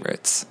my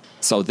favorites.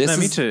 So this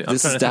me too.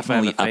 This is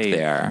definitely up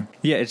there.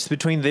 Yeah, it's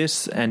between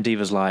this and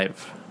Divas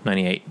Live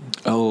 98.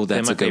 Oh,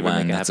 that's a good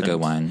one. That's a good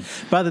one.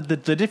 But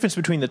the difference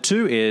between the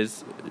two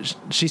is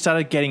she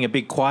started getting a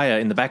big choir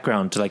in the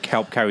background to like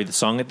help carry the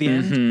song at the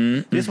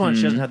end. This one,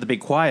 she doesn't have the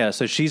big choir,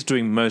 so she's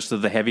doing most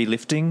of the heavy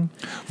lifting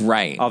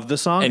of the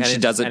song. And she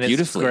does it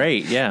beautifully. It's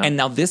great, yeah. And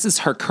now this is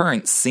her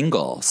current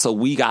single. So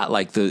we got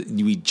like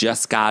we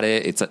just got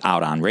it. It's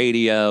out on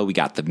radio. We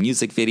got the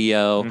music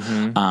video,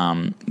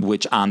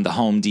 which on the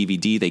home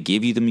DVD, they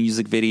give you the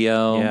music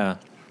video. Yeah.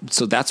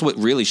 So that's what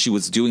really she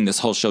was doing this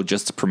whole show,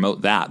 just to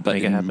promote that. But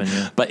Make it happen,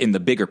 yeah. But in the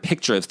bigger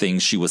picture of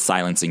things, she was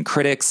silencing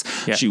critics.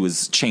 Yeah. She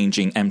was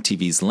changing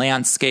MTV's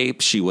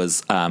landscape. She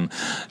was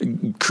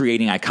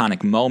creating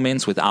iconic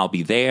moments with I'll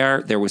Be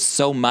There. There was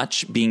so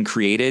much being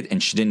created,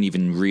 and she didn't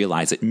even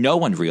realize it. No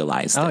one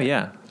realized it. Oh,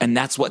 yeah. And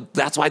that's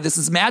why this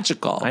is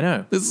magical. I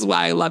know. This is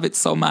why I love it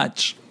so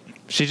much.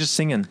 She's just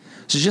singing.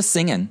 She's just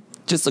singing.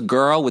 Just a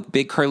girl with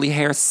big curly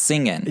hair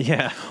singing.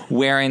 Yeah.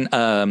 Wearing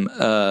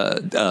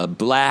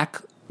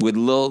black with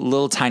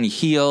little tiny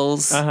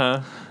heels.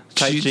 Tight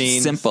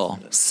jeans.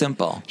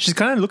 Simple. She's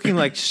kind of looking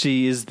like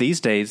she is these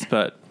days,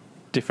 but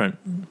different.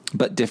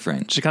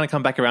 She kind of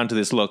come back around to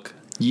this look.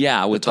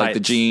 Yeah, with like the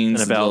jeans,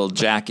 and a belt. little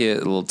jacket, a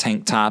little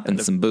tank top,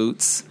 and some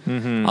boots.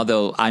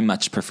 Although I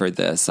much prefer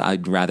this.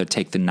 I'd rather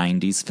take the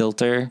 90s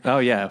filter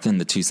than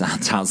the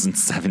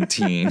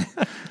 2017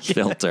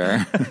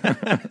 filter.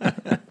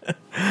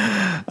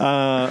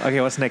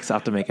 Okay, what's next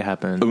after Make It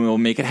Happen? We'll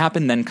Make It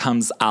Happen, then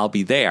comes I'll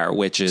Be There,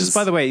 which is... Just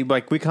by the way,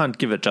 like we can't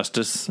give it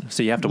justice,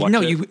 so you have to watch it.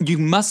 No, you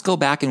must go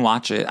back and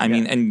watch it. I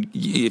mean, and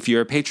if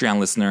you're a Patreon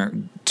listener,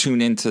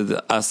 tune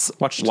into us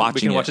watching it.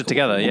 We can watch it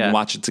together, We'll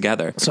watch it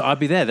together. So I'll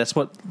Be There. That's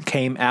what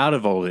came out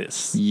of all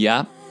this.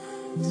 Yep.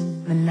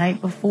 The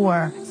night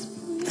before,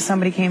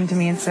 somebody came to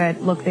me and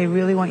said, look, they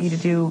really want you to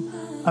do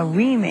a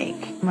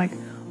remake. I'm like,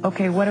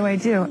 okay, what do I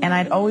do? And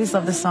I'd always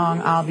loved the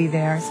song I'll Be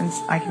There since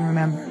I can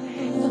remember.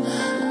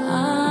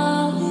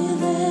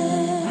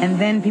 And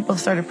then people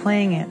started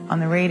playing it on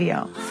the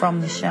radio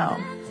from the show.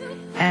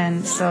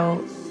 And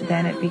so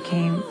then it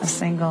became a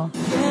single.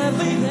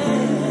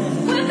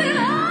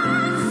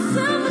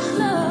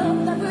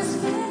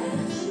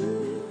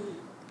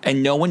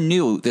 And no one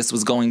knew this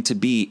was going to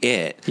be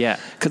it. Yeah.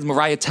 Because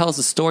Mariah tells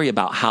a story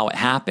about how it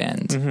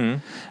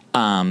happened.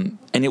 And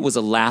it was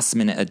a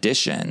last-minute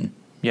addition.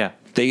 Yeah.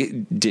 They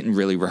didn't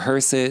really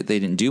rehearse it. They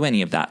didn't do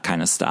any of that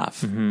kind of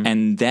stuff.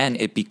 And then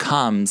it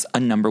becomes a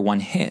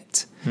 #1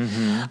 hit.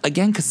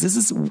 Again, because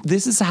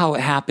this is how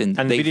it happened.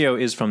 And the video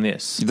is from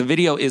this. The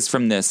video is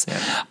from this.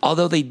 Yeah.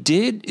 Although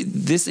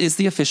this is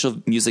the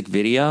official music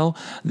video,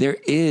 there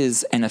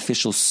is an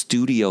official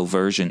studio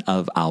version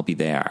of I'll Be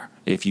There.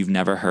 If you've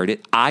never heard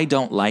it, I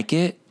don't like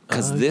it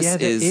because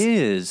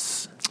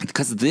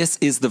because this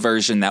is the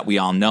version that we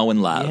all know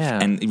and love,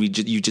 and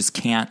you just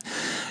can't.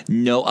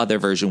 No other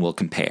version will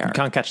compare. You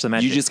can't catch the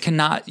magic. You just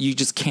cannot. You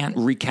just can't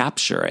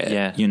recapture it.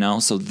 Yeah. You know.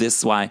 So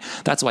that's why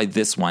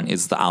this one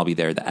is the I'll Be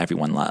There that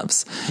everyone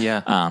loves.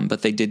 Yeah.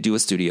 But they did do a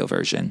studio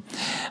version.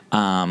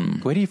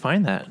 Where do you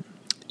find that?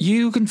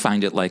 You can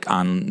find it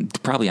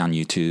probably on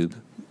YouTube.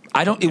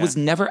 It was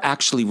never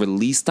actually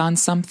released on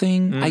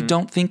something. I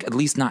don't think, at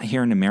least not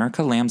here in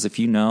America. Lambs, if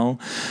you know,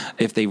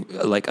 if they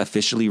like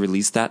officially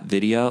released that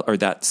video or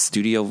that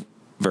studio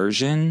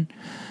version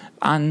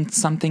on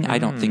something, I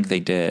don't think they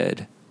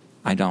did.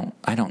 I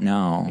don't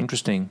know.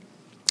 Interesting.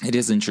 It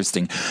is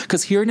interesting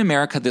because here in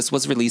America, this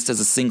was released as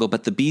a single,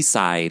 but the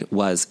B-side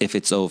was "If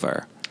It's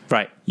Over."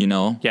 Right. You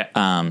know? Yeah.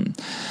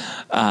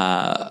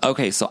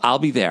 Okay, so I'll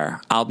Be There.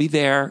 I'll Be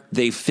There.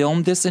 They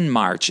filmed this in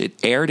March. It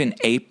aired in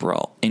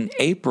April. In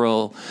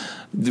April,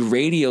 the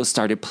radio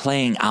started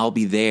playing I'll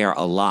Be There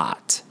a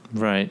lot.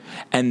 Right.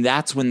 And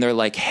that's when they're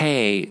like,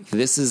 hey,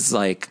 this is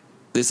a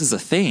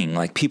thing.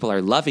 Like, people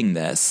are loving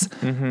this.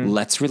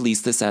 Let's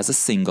release this as a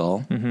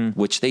single,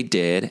 which they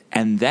did.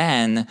 And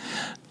then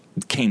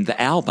came the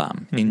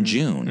album in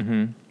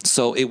June.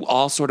 So it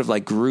all sort of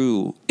like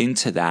grew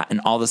into that,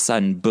 and all of a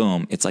sudden,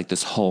 boom, it's like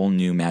this whole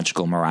new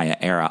magical Mariah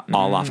era,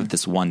 all off of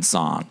this one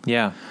song.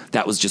 Yeah.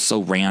 That was just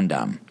so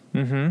random.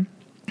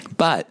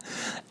 But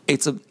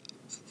it's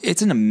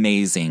an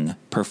amazing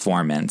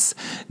performance.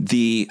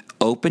 The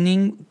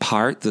opening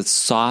part, the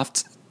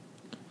soft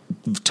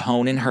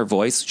tone in her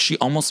voice, she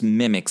almost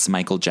mimics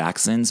Michael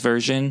Jackson's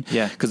version.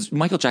 Yeah. Because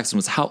Michael Jackson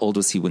was, how old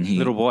was he when he...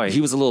 Little boy. He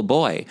was a little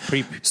boy.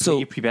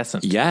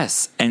 Prepubescent.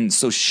 Yes. And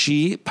so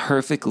she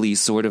perfectly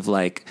sort of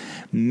like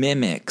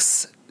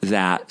mimics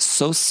that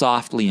so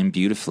softly and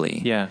beautifully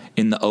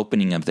in the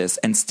opening of this.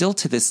 And still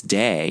to this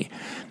day,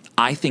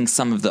 I think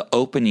some of the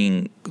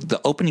opening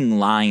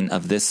line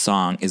of this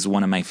song is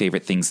one of my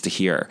favorite things to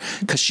hear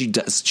because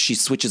she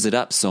switches it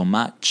up so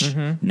much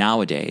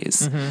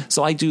nowadays.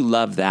 So I do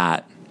love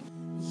that.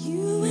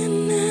 You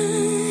and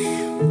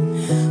I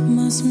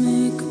must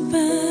make a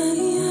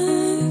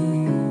barrier.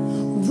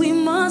 We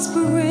must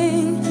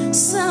bring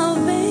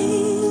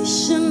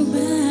salvation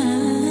back.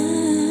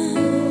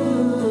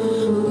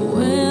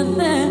 Where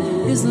there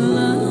is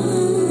love,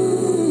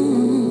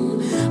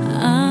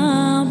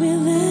 I'll be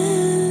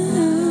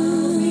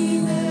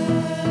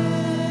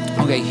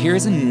there. Okay,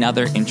 here's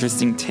another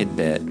interesting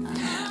tidbit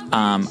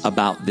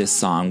about this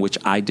song, which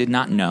I did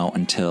not know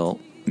until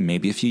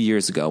maybe a few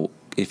years ago.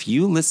 If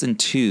you listen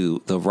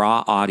to the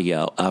raw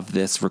audio of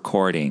this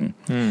recording,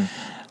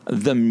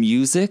 the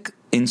music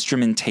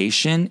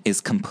instrumentation is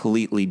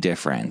completely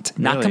different.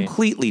 Not Really?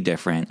 completely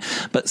different,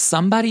 but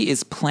somebody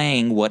is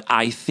playing what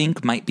I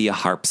think might be a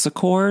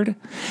harpsichord,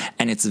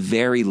 and it's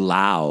very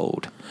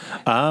loud.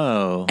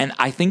 Oh. And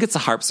I think it's a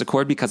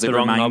harpsichord because it The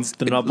wrong reminds... knob-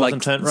 the knob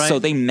wasn't turned right? So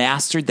they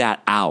mastered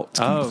that out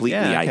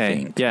completely, I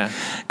think. Yeah.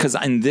 Because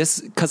I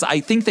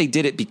think they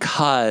did it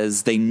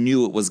because they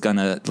knew it was going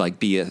to like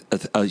be a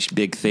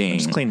big thing.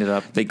 Just cleaned it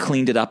up. They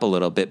cleaned it up a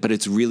little bit, but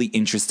it's really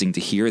interesting to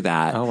hear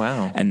that. Oh,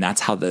 wow. And that's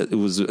how it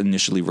was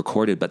initially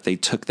recorded, but they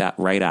took that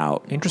right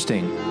out.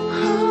 Interesting.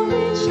 I'll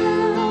reach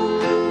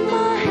out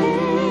my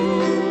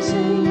hand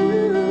to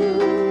you.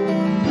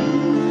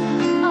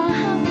 I'll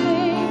have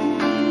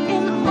faith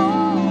in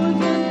all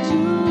you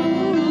do.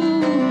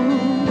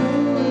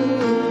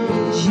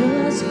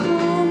 Just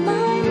call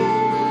my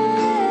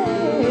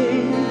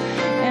name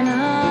and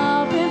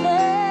I'll be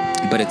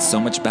there. But it's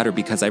so much better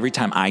because every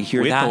time I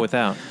hear With that... or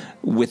without?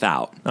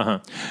 Without.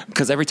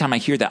 Because every time I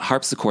hear that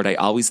harpsichord, I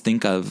always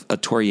think of a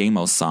Tori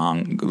Amos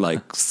song,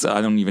 like,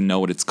 I don't even know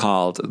what it's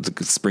called,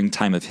 the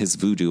Springtime of His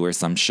Voodoo or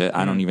some shit.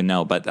 I don't even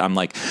know. But I'm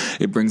like,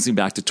 it brings me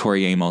back to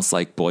Tori Amos,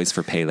 like, Boys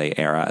for Pele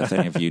era, if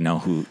any of you know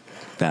who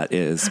that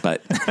is.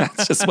 But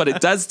that's just what it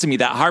does to me,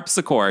 that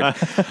harpsichord.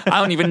 I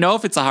don't even know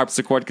if it's a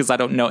harpsichord because I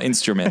don't know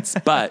instruments.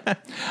 But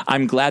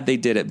I'm glad they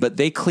did it. But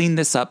they cleaned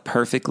this up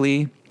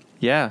perfectly.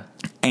 Yeah.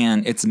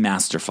 And it's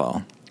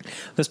masterful.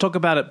 Let's talk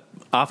about it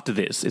after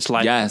this. It's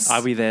like,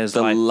 I'll Be There's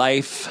the like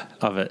life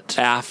of it.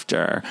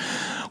 After.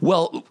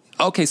 Well,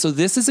 okay, so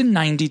this is in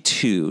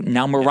 92.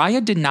 Now,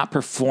 Mariah did not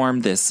perform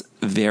this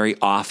very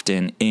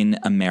often in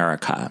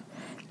America.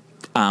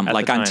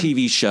 Like on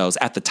TV shows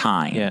at the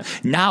time. Yeah.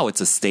 Now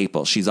it's a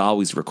staple. She's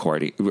always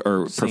recording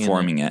or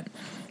performing it.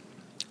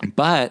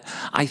 But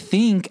I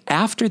think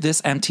after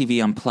this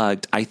MTV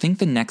Unplugged, I think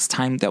the next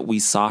time that we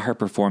saw her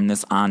perform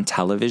this on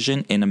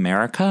television in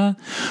America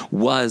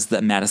was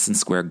the Madison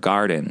Square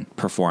Garden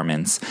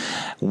performance,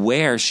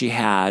 where she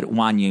had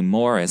Wanya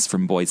Morris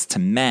from Boyz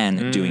II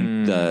Men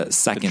doing the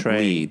second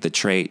lead, the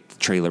Trey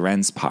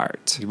Lorenz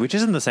part. Which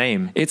isn't the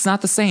same. It's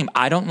not the same.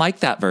 I don't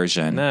like that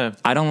version. No.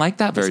 I don't like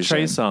that version. It's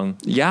Trey's song.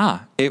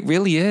 Yeah, it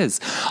really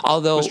is.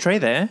 Although... Was Trey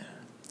there?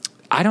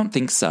 I don't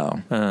think so.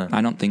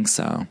 I don't think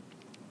so.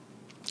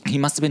 He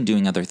must have been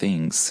doing other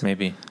things.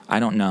 Maybe. I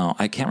don't know.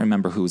 I can't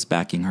remember who was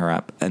backing her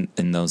up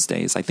in those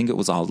days. I think it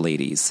was all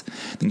ladies.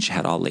 I think she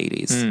had all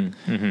ladies.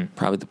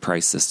 Probably the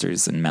Price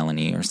sisters and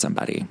Melanie or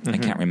somebody. I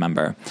can't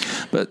remember.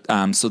 But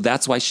so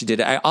that's why she did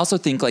it. I also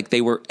think like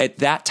they were, at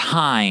that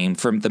time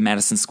from the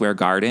Madison Square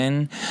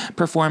Garden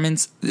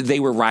performance,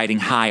 they were riding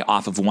high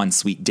off of One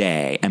Sweet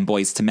Day, and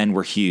Boyz II Men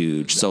were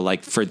huge. So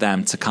like for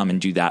them to come and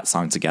do that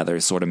song together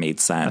sort of made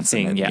sense. A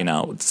thing, You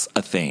know, it's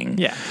a thing.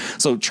 Yeah.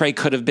 So Trey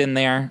could have been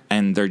there,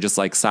 and they're just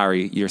like,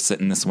 sorry, you're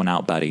sitting this one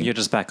out, buddy. You're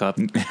just back up.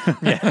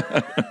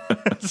 Yeah.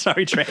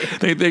 Sorry, Trey.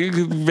 They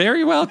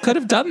very well could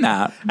have done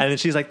that. And then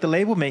she's like, the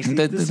label makes these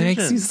decisions.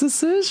 Makes these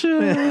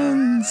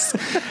decisions.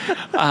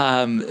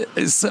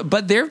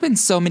 But there have been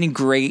so many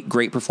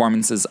great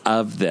performances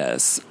of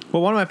this.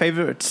 Well, one of my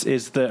favorites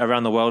is the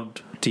Around the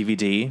World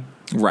DVD.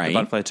 Right. The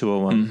Butterfly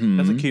 201.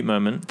 That's a cute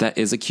moment. That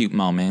is a cute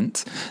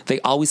moment.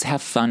 They always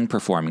have fun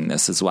performing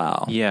this as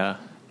well. Yeah.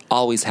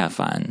 Always have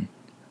fun.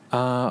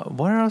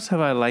 Where else have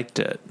I liked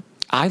it?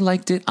 I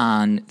liked it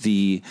on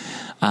the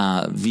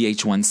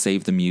VH1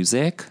 Save the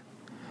Music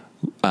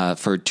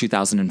for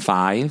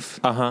 2005.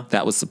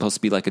 That was supposed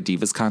to be like a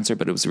Divas concert,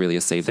 but it was really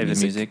a Save the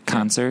Music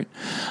concert.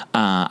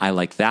 Yeah. I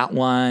like that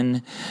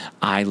one.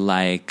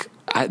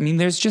 I mean,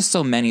 there's just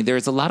so many.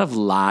 There's a lot of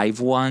live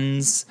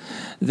ones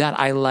that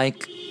I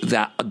like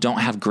that don't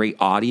have great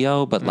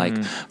audio. But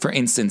like, for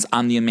instance,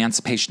 on the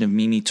Emancipation of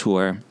Mimi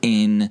tour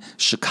in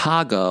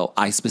Chicago,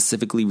 I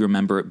specifically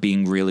remember it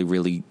being really,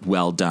 really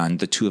well done.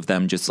 The two of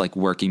them just like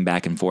working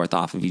back and forth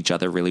off of each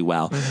other really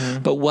well.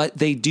 But what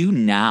they do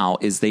now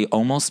is they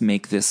almost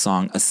make this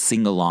song a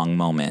sing-along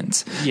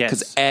moment. Yes.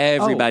 Because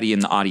everybody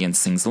in the audience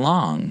sings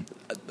along.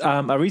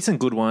 A recent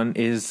good one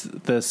is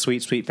the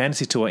Sweet Sweet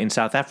Fantasy Tour in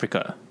South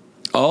Africa.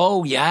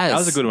 Oh, yes. That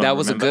was a good one. That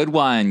was a good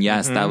one.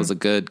 Yes, that was a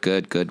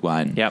good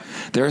one. Yep.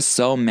 There are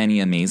so many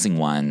amazing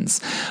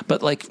ones.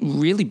 But like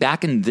really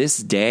back in this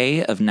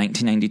day of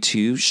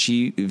 1992,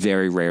 she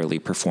very rarely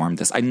performed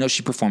this. I know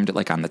she performed it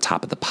like on the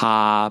Top of the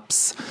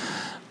Pops.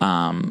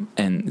 And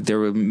there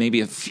were maybe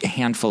a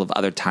handful of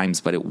other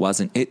times, but it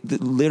wasn't.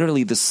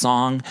 Literally, the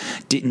song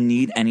didn't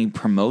need any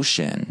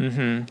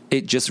promotion.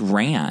 It just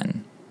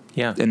ran.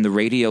 Yeah. And the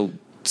radio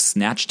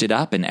snatched it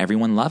up and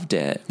everyone loved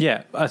it.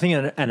 Yeah, I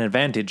think an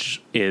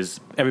advantage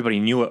is everybody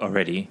knew it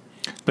already,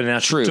 but now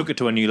she took it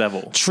to a new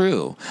level.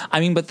 True.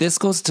 I mean, but this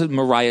goes to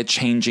Mariah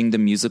changing the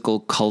musical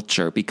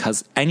culture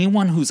because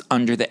anyone who's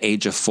under the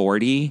age of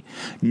 40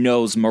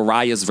 knows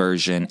Mariah's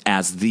version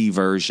as the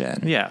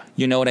version. Yeah.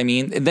 You know what I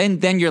mean?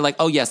 Then you're like,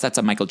 oh, yes, that's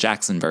a Michael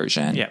Jackson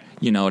version. Yeah.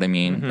 You know what I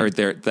mean? Or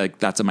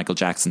that's a Michael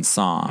Jackson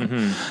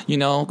song. You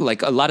know,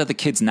 like a lot of the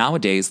kids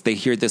nowadays, they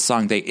hear this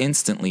song, they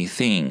instantly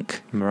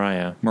think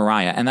Mariah.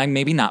 And I'm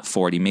maybe not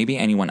 40, maybe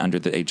anyone under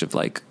the age of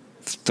like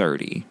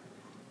 30,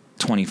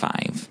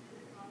 25.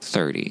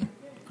 30.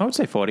 I would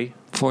say 40.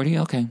 40,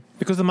 okay.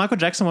 Because the Michael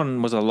Jackson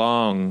one was a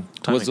long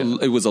time ago.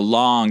 It was a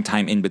long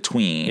time in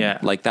between. Yeah.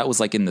 Like that was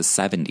like in the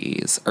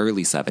 70s,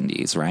 early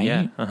 70s, right?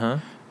 Yeah, uh-huh.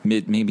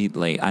 Maybe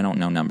late. I don't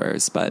know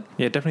numbers, but...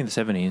 Yeah, definitely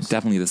the 70s.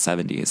 Definitely the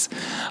 70s.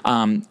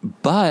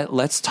 But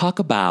let's talk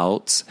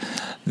about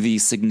the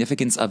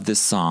significance of this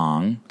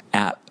song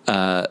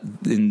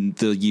in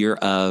the year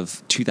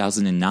of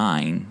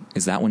 2009.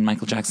 Is that when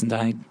Michael Jackson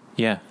died?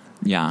 Yeah.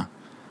 Yeah.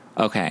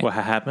 Okay. What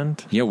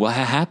happened? Yeah, what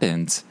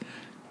happened?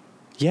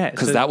 Yeah.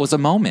 Because that was a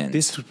moment.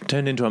 This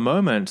turned into a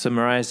moment. So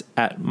Mariah's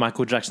at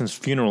Michael Jackson's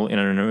funeral in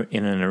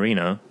an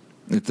arena.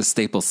 At the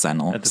Staples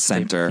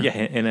Center. Yeah,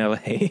 in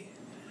LA.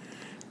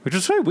 Which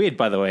was very weird,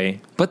 by the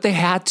way. But they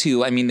had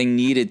to. I mean, they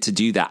needed to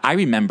do that. I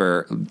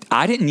remember,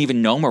 I didn't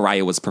even know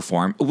Mariah was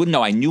performing. Well,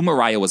 no, I knew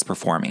Mariah was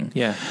performing.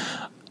 Yeah.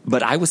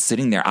 But I was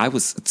sitting there. I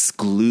was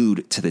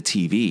glued to the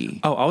TV.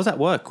 Oh, I was at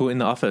work in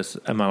the office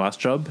at my last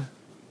job.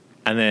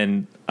 And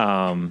then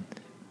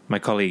my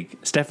colleague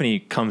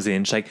Stephanie comes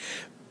in. She's like,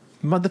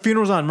 the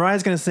funeral's on.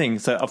 Mariah's going to sing.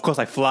 So, of course,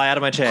 I fly out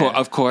of my chair.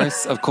 Of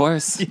course.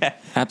 Yeah.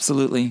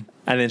 Absolutely.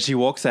 And then she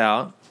walks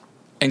out.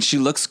 And she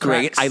looks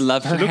great. I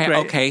love her hair.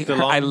 Great. Okay.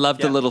 I love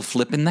the little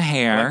flip in the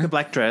hair. I like the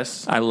black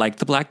dress. I like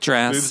the black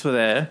dress. Boobs were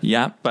there.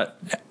 Yep. But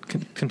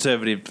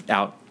conservative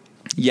out.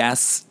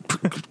 Yes,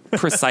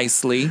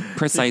 precisely.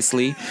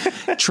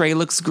 Trey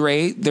looks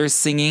great. They're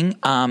singing.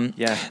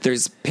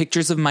 There's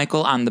pictures of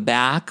Michael on the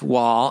back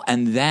wall,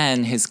 and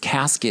then his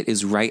casket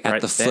is right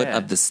at the foot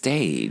of the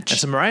stage. And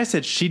so Mariah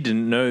said she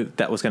didn't know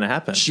that was going to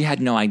happen. She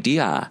had no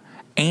idea.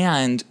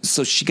 And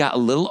so she got a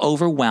little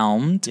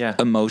overwhelmed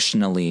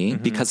emotionally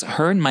because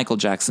her and Michael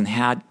Jackson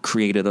had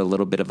created a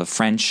little bit of a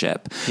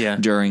friendship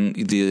during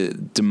the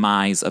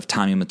demise of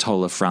Tommy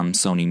Mottola from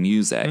Sony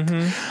Music.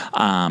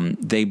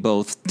 They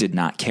both did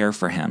not care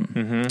for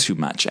him too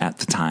much at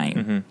the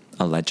time,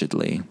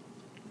 allegedly.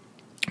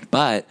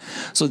 But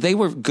so they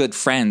were good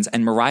friends,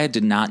 and Mariah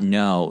did not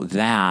know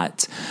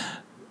that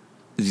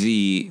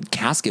the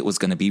casket was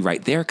going to be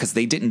right there because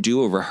they didn't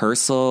do a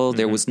rehearsal.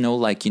 There was no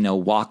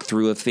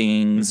walkthrough of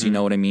things. You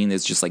know what I mean?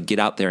 It's just like get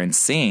out there and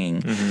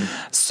sing.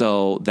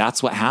 So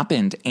that's what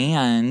happened.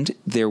 And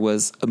there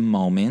was a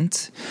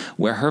moment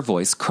where her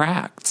voice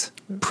cracked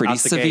pretty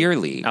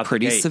severely.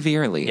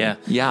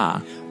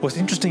 Yeah. What's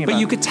interesting about... But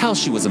you could tell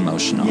she was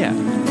emotional. Yeah.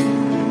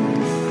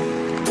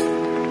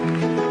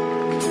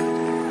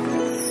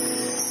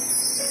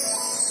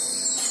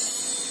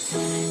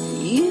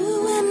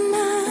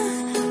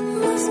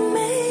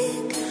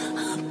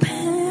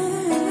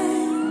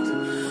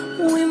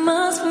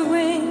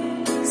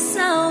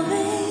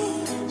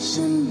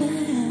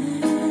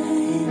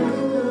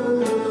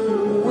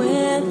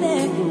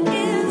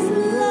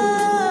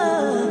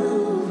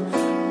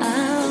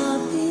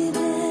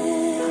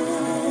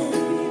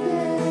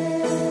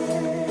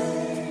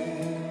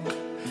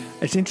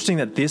 It's interesting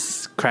that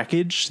this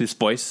crackage, this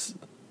voice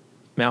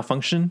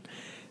malfunction,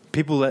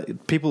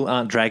 people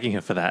aren't dragging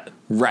her for that.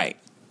 Right.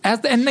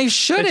 And they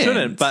shouldn't. They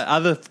shouldn't, but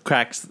other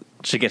cracks,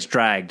 she gets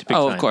dragged big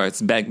time. Of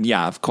course.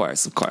 Yeah, of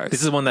course.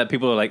 This is one that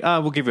people are like,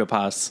 we'll give you a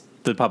pass.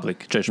 The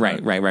public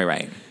judgment.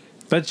 Right.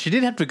 But she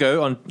did have to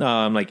go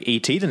on like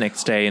ET the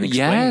next day and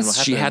explain what happened.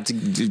 She had to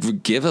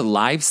give a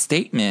live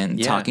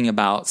statement talking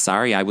about,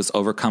 sorry, I was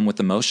overcome with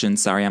emotion.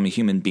 Sorry, I'm a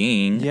human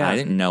being. Yeah. I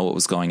didn't know what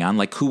was going on.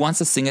 Like, who wants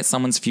to sing at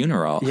someone's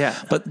funeral?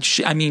 Yeah. But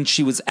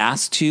she was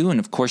asked to, and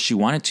of course she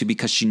wanted to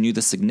because she knew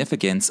the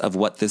significance of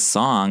what this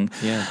song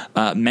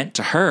meant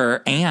to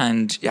her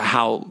and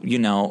how,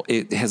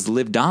 it has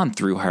lived on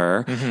through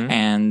her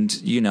and,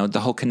 the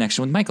whole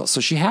connection with Michael.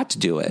 So she had to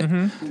do it.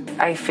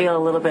 I feel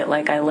a little bit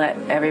like I let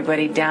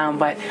everybody down,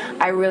 but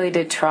I really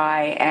did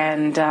try,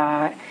 and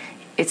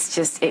it's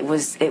just it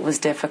was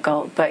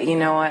difficult. But you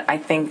know what? I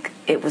think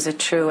it was a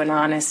true and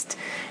honest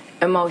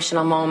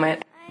emotional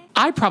moment.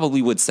 I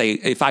probably would say,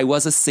 if I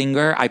was a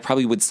singer, I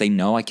probably would say,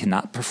 no, I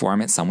cannot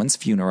perform at someone's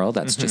funeral.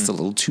 That's just a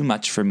little too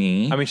much for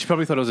me. I mean, she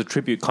probably thought it was a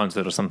tribute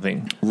concert or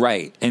something.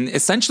 Right. And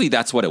essentially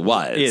that's what it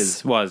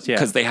was. Yeah.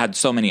 Because they had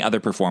so many other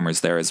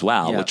performers there as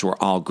well, which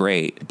were all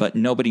great. But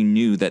nobody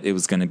knew that it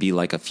was going to be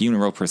like a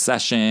funeral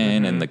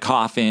procession and the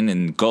coffin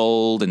and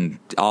gold and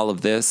all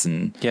of this.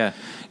 And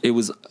it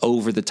was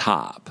over the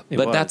top.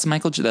 But that's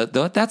Michael.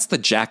 That's the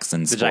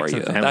Jacksons for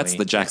you. Family. That's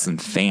the Jackson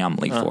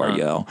family for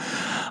you.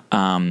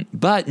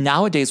 But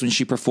nowadays, when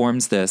she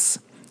performs this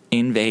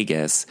in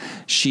Vegas,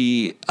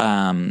 they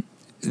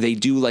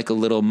do like a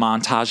little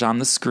montage on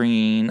the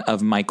screen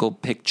of Michael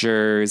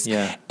pictures,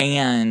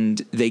 and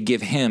they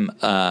give him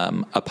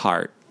a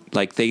part.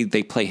 Like they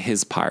play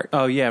his part.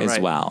 Oh yeah, as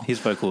right. well. His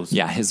vocals.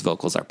 Yeah, his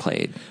vocals are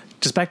played.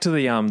 Just back to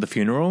the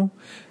funeral.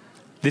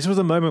 This was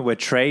a moment where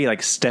Trey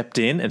stepped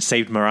in and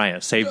saved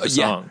Mariah, saved the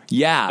song.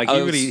 Yeah.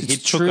 Like he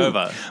took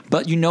over.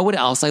 But you know what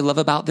else I love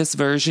about this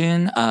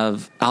version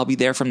of I'll Be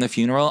There from the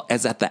Funeral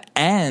is at the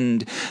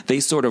end, they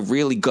sort of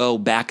really go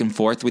back and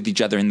forth with each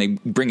other and they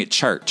bring it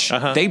church.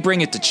 They bring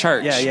it to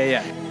church.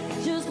 Yeah.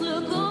 Just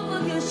look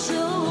over your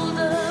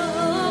shoulder.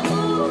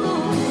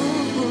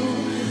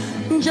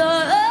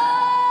 Just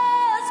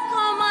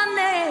call my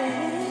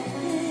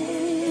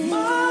name.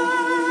 Michael.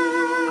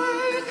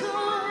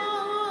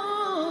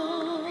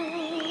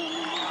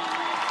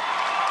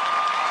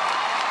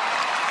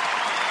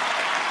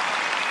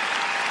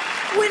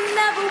 We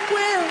never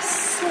will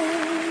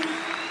say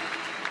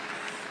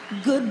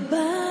goodbye.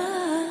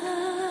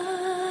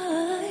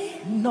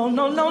 No.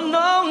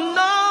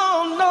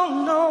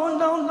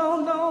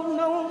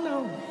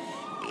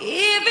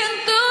 Even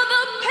through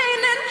the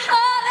pain and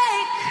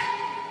heartache,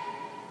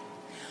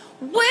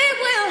 we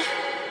will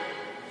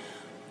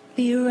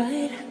be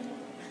right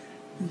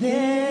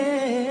there.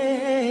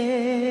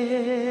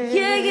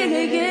 Yeah.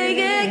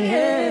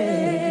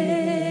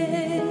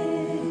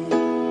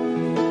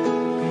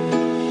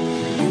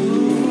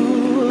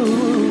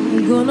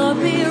 Ooh, gonna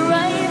be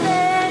right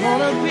there.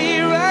 Gonna be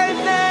right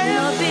there.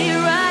 Gonna be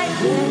right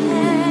there.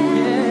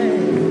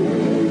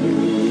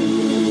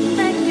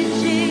 Thank you,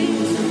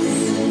 Jesus.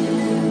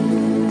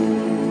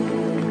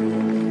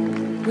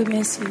 We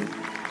miss you.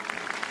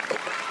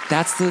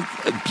 That's the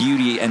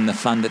beauty and the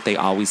fun that they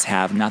always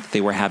have. Not that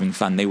they were having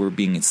fun. They were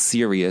being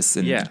serious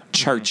and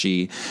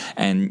churchy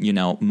and,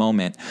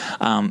 moment.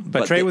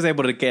 But Trey was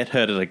able to get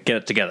her to get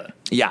it together.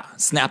 Yeah,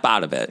 snap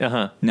out of it.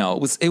 No,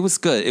 it was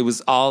good. It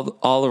was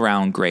all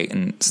around great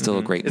and still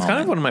a great moment. It's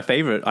kind of one of my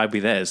favorite I'll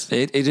Be Theirs.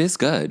 It is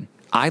good.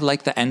 I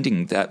like the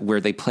ending where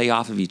they play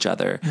off of each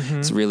other.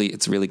 It's really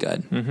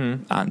good.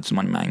 It's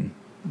one of mine.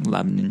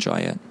 Love and enjoy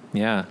it.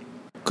 Yeah.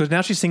 Because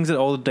now she sings it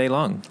all day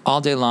long. All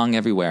day long,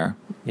 everywhere.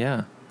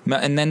 Yeah.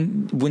 And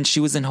then when she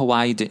was in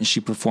Hawaii, didn't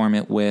she perform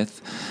it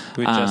with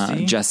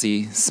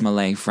Jussie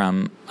Smollett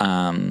from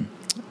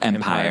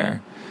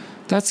Empire?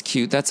 That's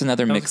cute. That's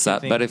another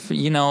mix-up. But if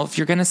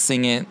you're gonna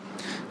sing it,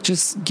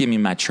 just give me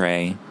my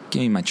Trey.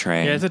 Give me my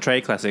Trey. Yeah, it's a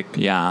Trey classic.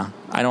 Yeah,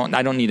 I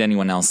don't need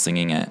anyone else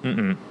singing it.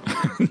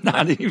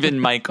 Not even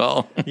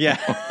Michael. Yeah.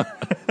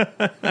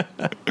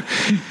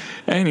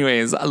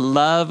 Anyways,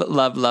 love,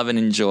 and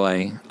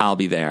enjoy. I'll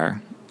Be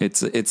There.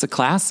 It's a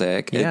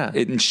classic. Yeah.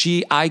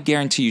 I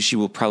guarantee you she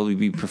will probably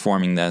be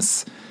performing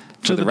this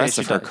for the rest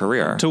of her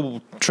career.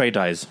 Until Trey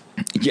dies.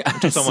 Yeah.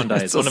 Until someone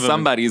dies. So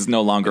somebody's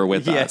no longer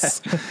with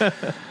us.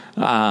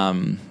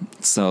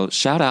 So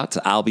shout out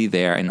to I'll Be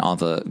There and all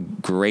the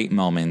great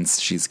moments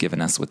she's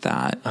given us with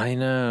that. I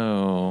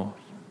know.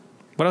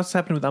 What else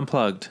happened with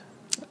Unplugged?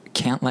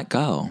 Can't Let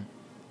Go.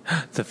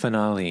 The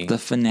finale.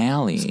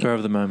 Spur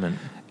of the moment.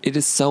 It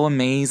is so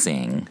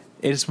amazing.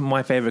 It is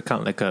my favorite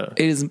Can't Let Go.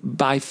 It is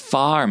by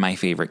far my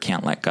favorite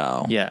Can't Let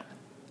Go. Yeah.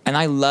 And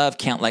I love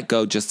Can't Let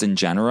Go just in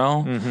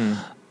general.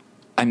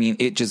 I mean,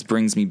 it just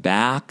brings me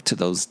back to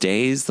those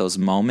days, those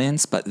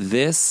moments. But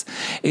it's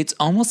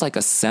almost like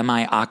a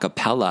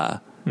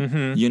semi-acapella.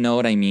 You know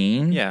what I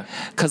mean? Yeah.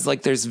 Because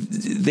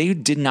they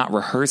did not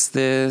rehearse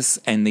this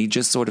and they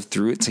just sort of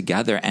threw it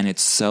together and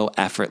it's so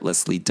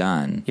effortlessly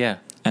done. Yeah.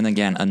 And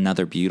again,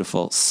 another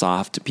beautiful,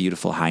 soft,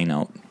 beautiful high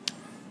note.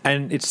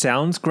 And it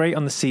sounds great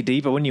on the CD,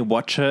 but when you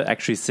watch her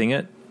actually sing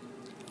it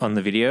on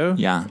the video,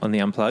 on the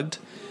Unplugged,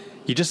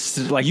 you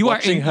just like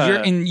watching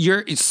her.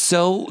 You're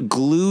so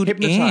glued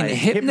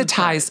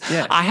hypnotized.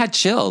 Yeah. I had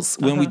chills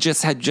when we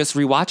just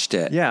rewatched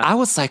it. Yeah. I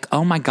was like,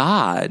 oh my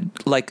God,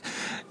 like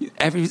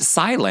every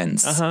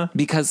silence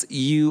because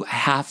you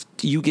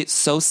get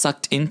so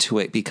sucked into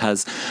it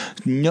because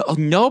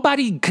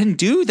nobody can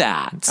do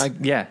that.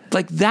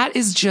 Like that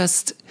is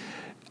just.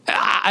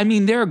 I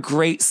mean, there are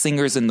great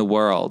singers in the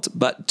world,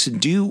 but to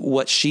do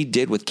what she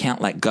did with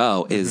Can't Let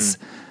Go is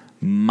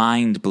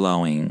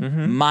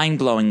mind-blowing,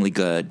 mind-blowingly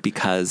good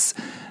because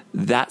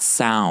that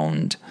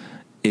sound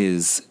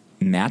is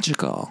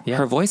magical. Yeah.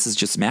 Her voice is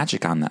just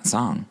magic on that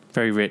song.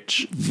 Very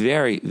rich.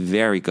 Very,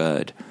 very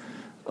good.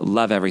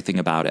 Love everything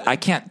about it. I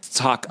can't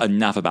talk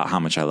enough about how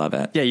much I love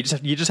it. Yeah, you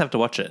just have to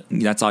watch it.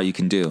 That's all you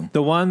can do.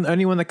 The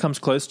only one that comes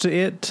close to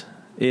it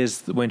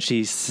is when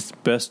she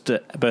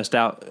burst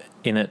out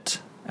in it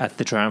at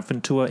the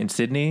Triumphant Tour in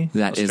Sydney,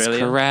 That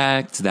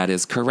Australia. That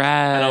is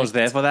correct. And I was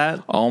there for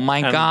that. Oh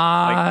my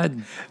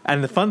God.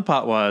 And the fun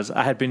part was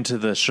I had been to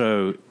the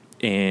show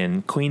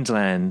in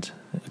Queensland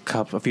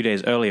a few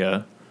days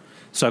earlier.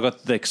 So I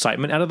got the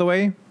excitement out of the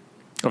way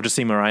of just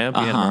seeing Mariah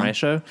being at the Mariah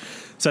show.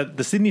 So at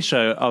the Sydney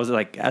show, I was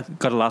like, I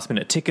got a last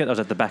minute ticket. I was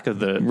at the back of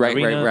the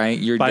arena. Right.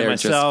 You're by there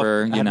myself. just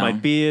for, I had my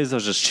beers. I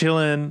was just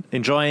chilling,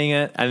 enjoying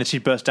it. And then she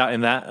burst out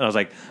in that. And I was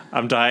like,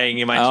 I'm dying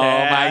in my chair.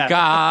 Oh my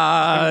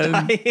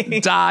God. I'm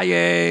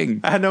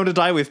dying. I had no one to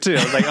die with too.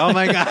 I was like, oh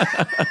my God.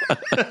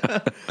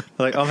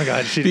 Like, oh my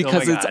God.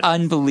 Because it's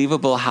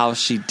unbelievable how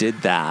she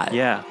did that.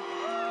 Yeah.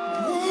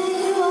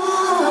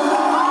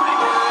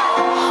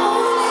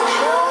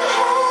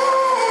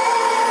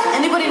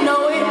 Anybody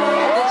know it?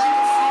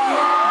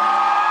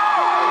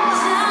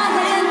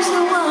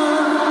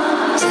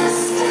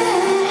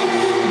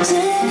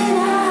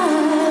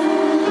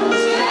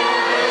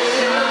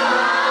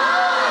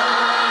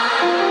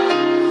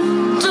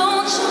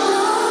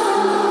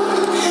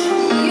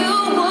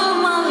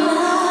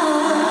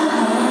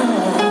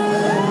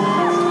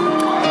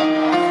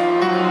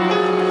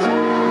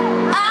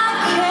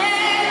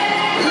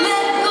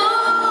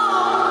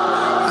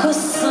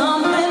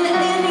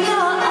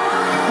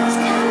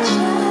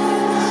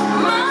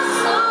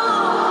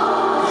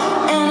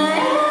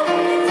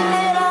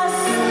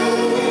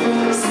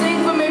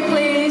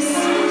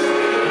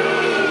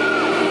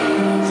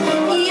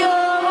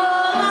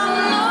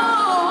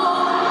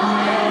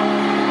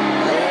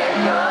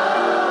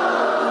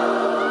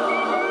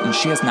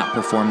 She has not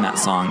performed that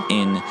song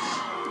in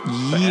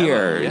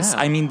years. Yeah.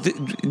 I mean,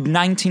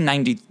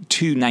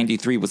 1992,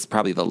 93 was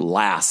probably the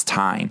last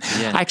time.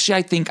 Yeah. Actually,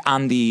 I think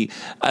on the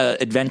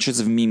Adventures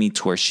of Mimi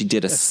tour, she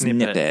did a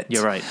snippet.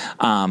 You're right.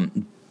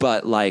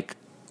 But like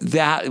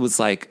that, it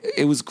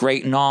was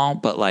great and all,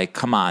 but like,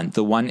 come on,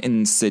 the one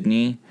in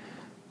Sydney.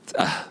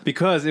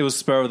 Because it was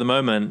spur of the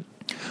moment,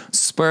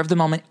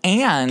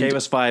 and gave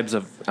us vibes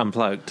of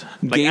Unplugged,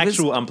 like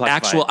actual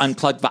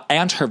Unplugged,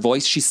 and her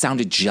voice, she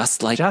sounded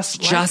just like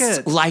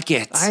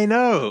it. I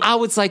know. I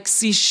was like,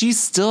 see, she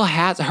still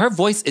has her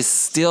voice is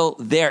still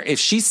there. If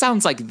she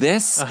sounds like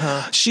this,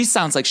 she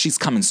sounds like she's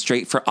coming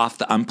straight off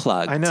the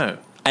Unplugged. I know.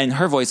 And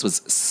her voice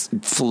was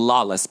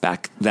flawless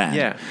back then.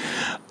 Yeah.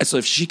 So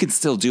if she can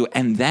still do it,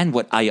 and then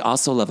what I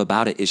also love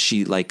about it is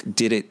she like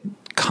did it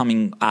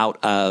coming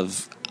out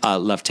of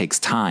Love Takes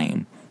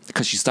Time.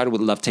 Because she started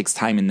with Love Takes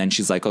Time, and then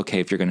she's like, okay,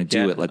 if you're going to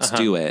do it, let's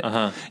do it.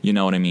 You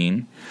know what I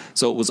mean?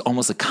 So it was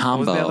almost a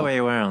combo. Was it the other way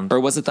around?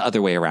 Or was it the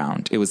other way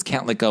around? It was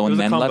Can't Let Go and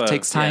then Love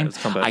Takes Time?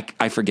 Yeah,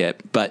 I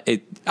forget. But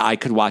I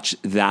could watch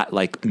that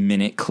like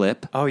minute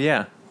clip Oh,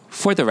 yeah.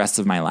 for the rest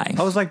of my life.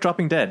 I was like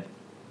dropping dead.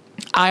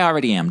 I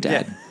already am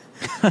dead.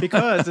 Yeah.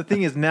 Because the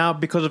thing is now,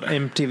 because of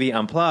MTV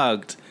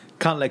Unplugged,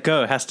 Can't Let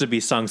Go has to be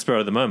sung spur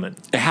of the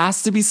moment. It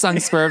has to be sung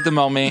spur of the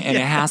moment, and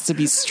it has to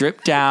be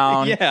stripped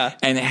down. Yeah.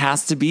 And it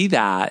has to be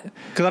that.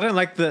 Because I don't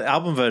like the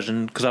album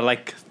version, because I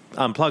like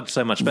Unplugged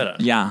so much better.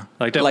 Yeah.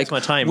 Like, don't waste my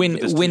time.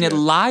 When a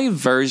live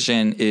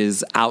version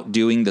is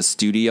outdoing the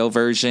studio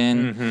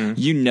version,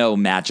 you know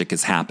magic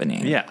is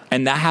happening. Yeah.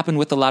 And that happened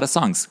with a lot of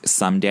songs.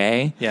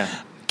 Someday. Yeah.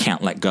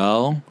 Can't Let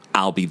Go.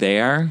 I'll Be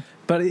There.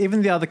 But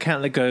even the other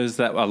Can't Let Go's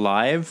that are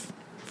live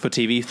for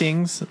TV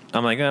things,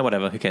 I'm like,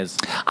 whatever, who cares?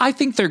 I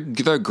think they're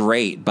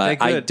great, but They're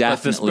good, I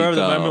definitely but the spur of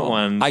the moment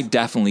ones, I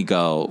definitely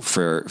go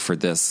for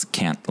this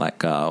Can't Let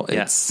Go.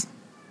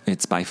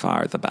 It's by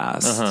far the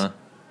best.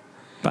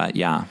 But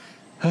yeah.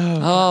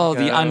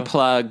 The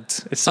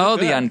Unplugged. It's so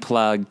good. The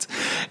Unplugged.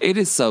 It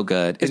is so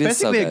good. It's it is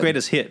basically so a good.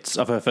 greatest hits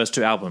of her first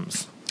two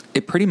albums.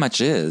 It pretty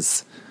much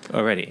is.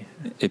 Already.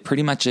 It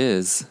pretty much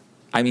is.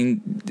 I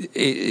mean,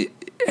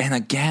 and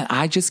again,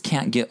 I just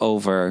can't get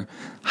over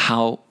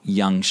how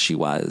young she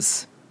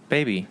was.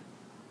 Baby.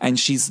 And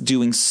she's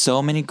doing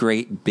so many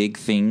great big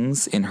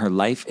things in her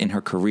life, in her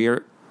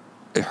career.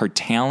 Her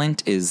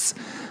talent is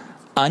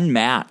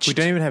unmatched. We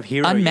don't even have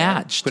Hero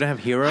Unmatched. yet. We don't have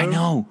Hero. I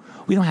know.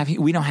 We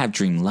don't have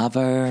Dream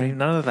Lover.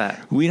 None of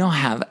that. We don't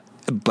have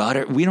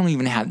Butter. We don't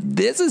even have.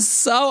 This is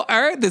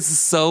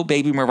so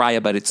Baby Mariah,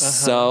 but it's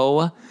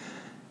so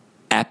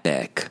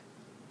epic.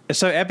 It's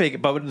so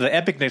epic, but the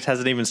epicness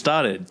hasn't even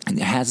started. And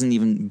it hasn't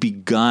even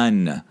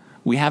begun.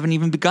 We haven't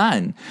even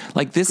begun.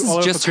 Like, this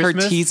is just her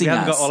teasing us. We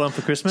haven't got All On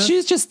for Christmas?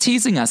 She's just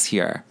teasing us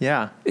here.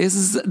 Yeah.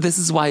 This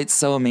is why it's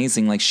so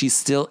amazing. Like, she's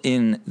still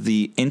in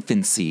the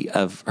infancy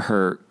of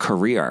her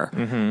career.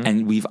 Mm-hmm.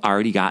 And we've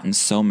already gotten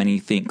so many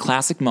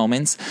classic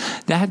moments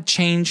that have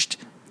changed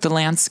the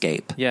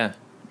landscape. Yeah.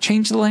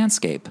 Changed the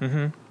landscape.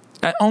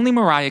 Mm-hmm. Only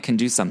Mariah can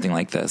do something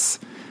like this.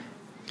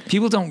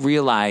 People don't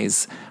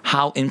realize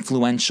how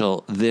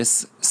influential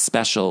this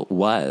special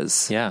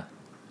was. Yeah.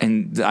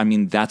 And I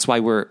mean, that's why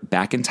we're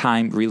back in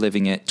time,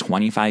 reliving it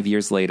 25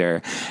 years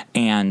later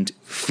and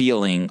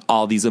feeling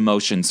all these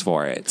emotions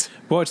for it.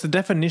 Well, it's the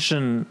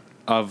definition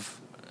of...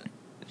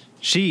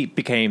 She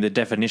became the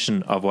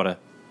definition of what a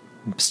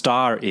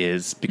star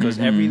is, because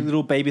every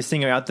little baby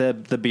singer out there,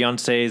 the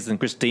Beyoncés and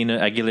Christina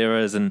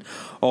Aguileras and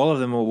all of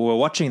them were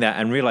watching that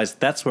and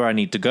realized that's where I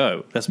need to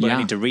go. That's what I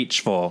need to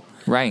reach for.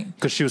 Right.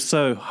 Because she was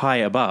so high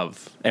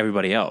above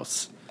everybody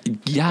else.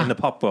 Yeah. In the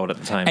pop world at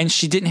the time. And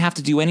she didn't have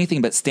to do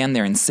anything but stand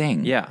there and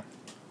sing. Yeah.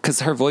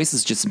 Because her voice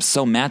is just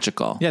so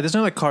magical. Yeah, there's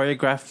no like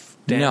choreographed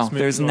dance moves. No,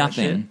 there's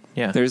nothing.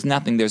 Yeah. There's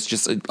nothing. There's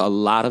just a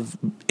lot of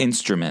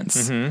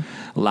instruments, a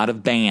lot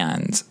of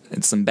band,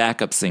 and some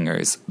backup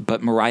singers.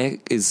 But Mariah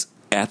is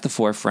at the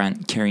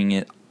forefront, carrying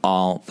it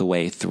all the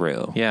way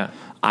through. Yeah.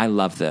 I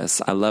love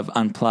this. I love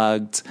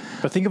Unplugged.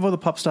 But think of all the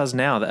pop stars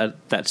now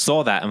that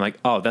saw that and like,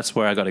 oh, that's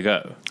where I got to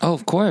go. Oh,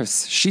 of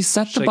course. She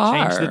set the bar.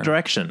 Changed the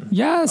direction.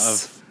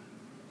 Yes.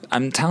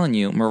 I'm telling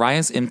you,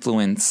 Mariah's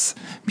influence,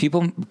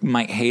 people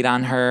might hate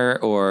on her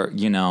or,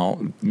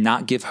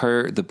 not give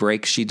her the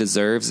break she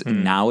deserves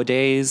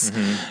nowadays.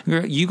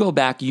 Mm-hmm. You go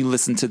back, you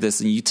listen to this,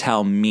 and you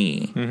tell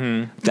me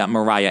that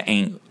Mariah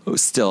ain't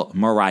still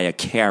Mariah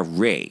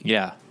Carey.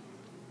 Yeah.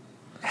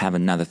 Have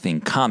another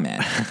thing coming.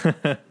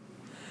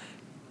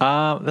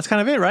 That's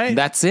kind of it, right?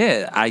 That's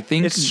it. I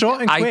think it's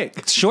short and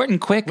quick. Short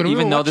and quick,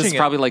 even though this is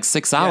probably like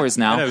 6 hours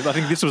now. I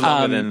think this was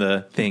longer than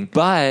the thing.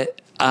 But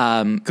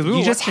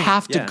you just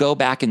have to go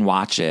back and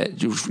watch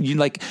it.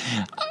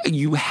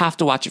 You have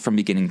to watch it from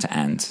beginning to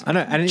end. I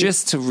know,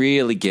 just to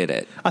really get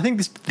it. I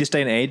think this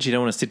day and age, you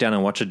don't want to sit down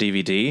and watch a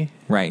DVD,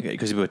 right?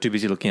 Because we were too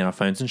busy looking at our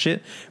phones and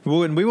shit.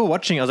 When we were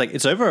watching, I was like,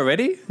 "It's over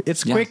already."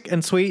 It's quick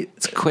and sweet.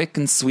 It's quick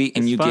and sweet,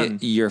 and you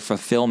get your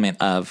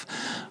fulfillment of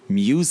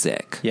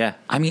music. Yeah,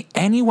 I mean,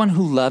 anyone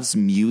who loves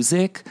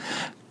music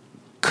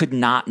could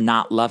not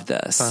love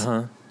this.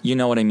 You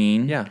know what I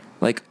mean? Yeah.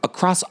 Like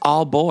across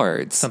all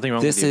boards. Something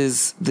wrong this with you.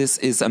 This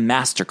is a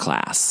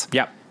masterclass.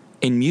 Yep.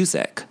 In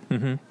music.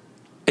 Mm-hmm.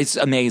 It's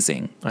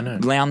amazing. I know.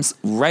 Lambs,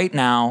 right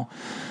now,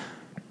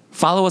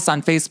 follow us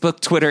on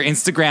Facebook, Twitter,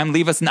 Instagram,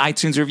 leave us an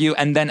iTunes review,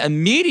 and then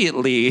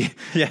immediately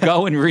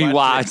go and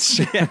rewatch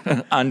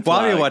Unplugged.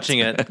 While you're watching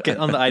it, get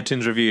on the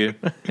iTunes review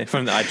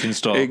from the iTunes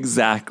store.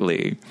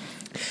 Exactly.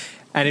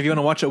 And if you want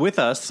to watch it with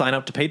us, sign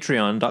up to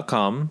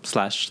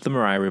patreon.com/The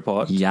Mariah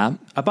Report. Yeah.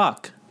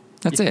 $1.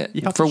 That's it.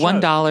 For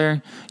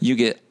 $1, you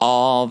get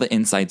all the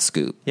inside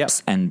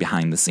scoops and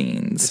behind the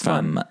scenes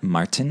from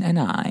Martin and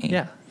I.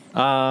 Yeah.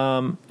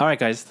 All right,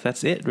 guys.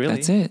 That's it, really.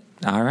 That's it.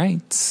 All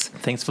right.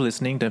 Thanks for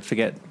listening. Don't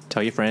forget,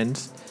 tell your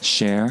friends.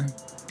 Share.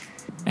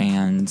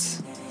 And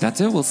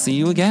that's it. We'll see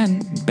you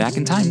again back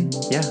in time.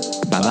 Yeah.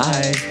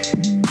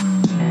 Bye-bye.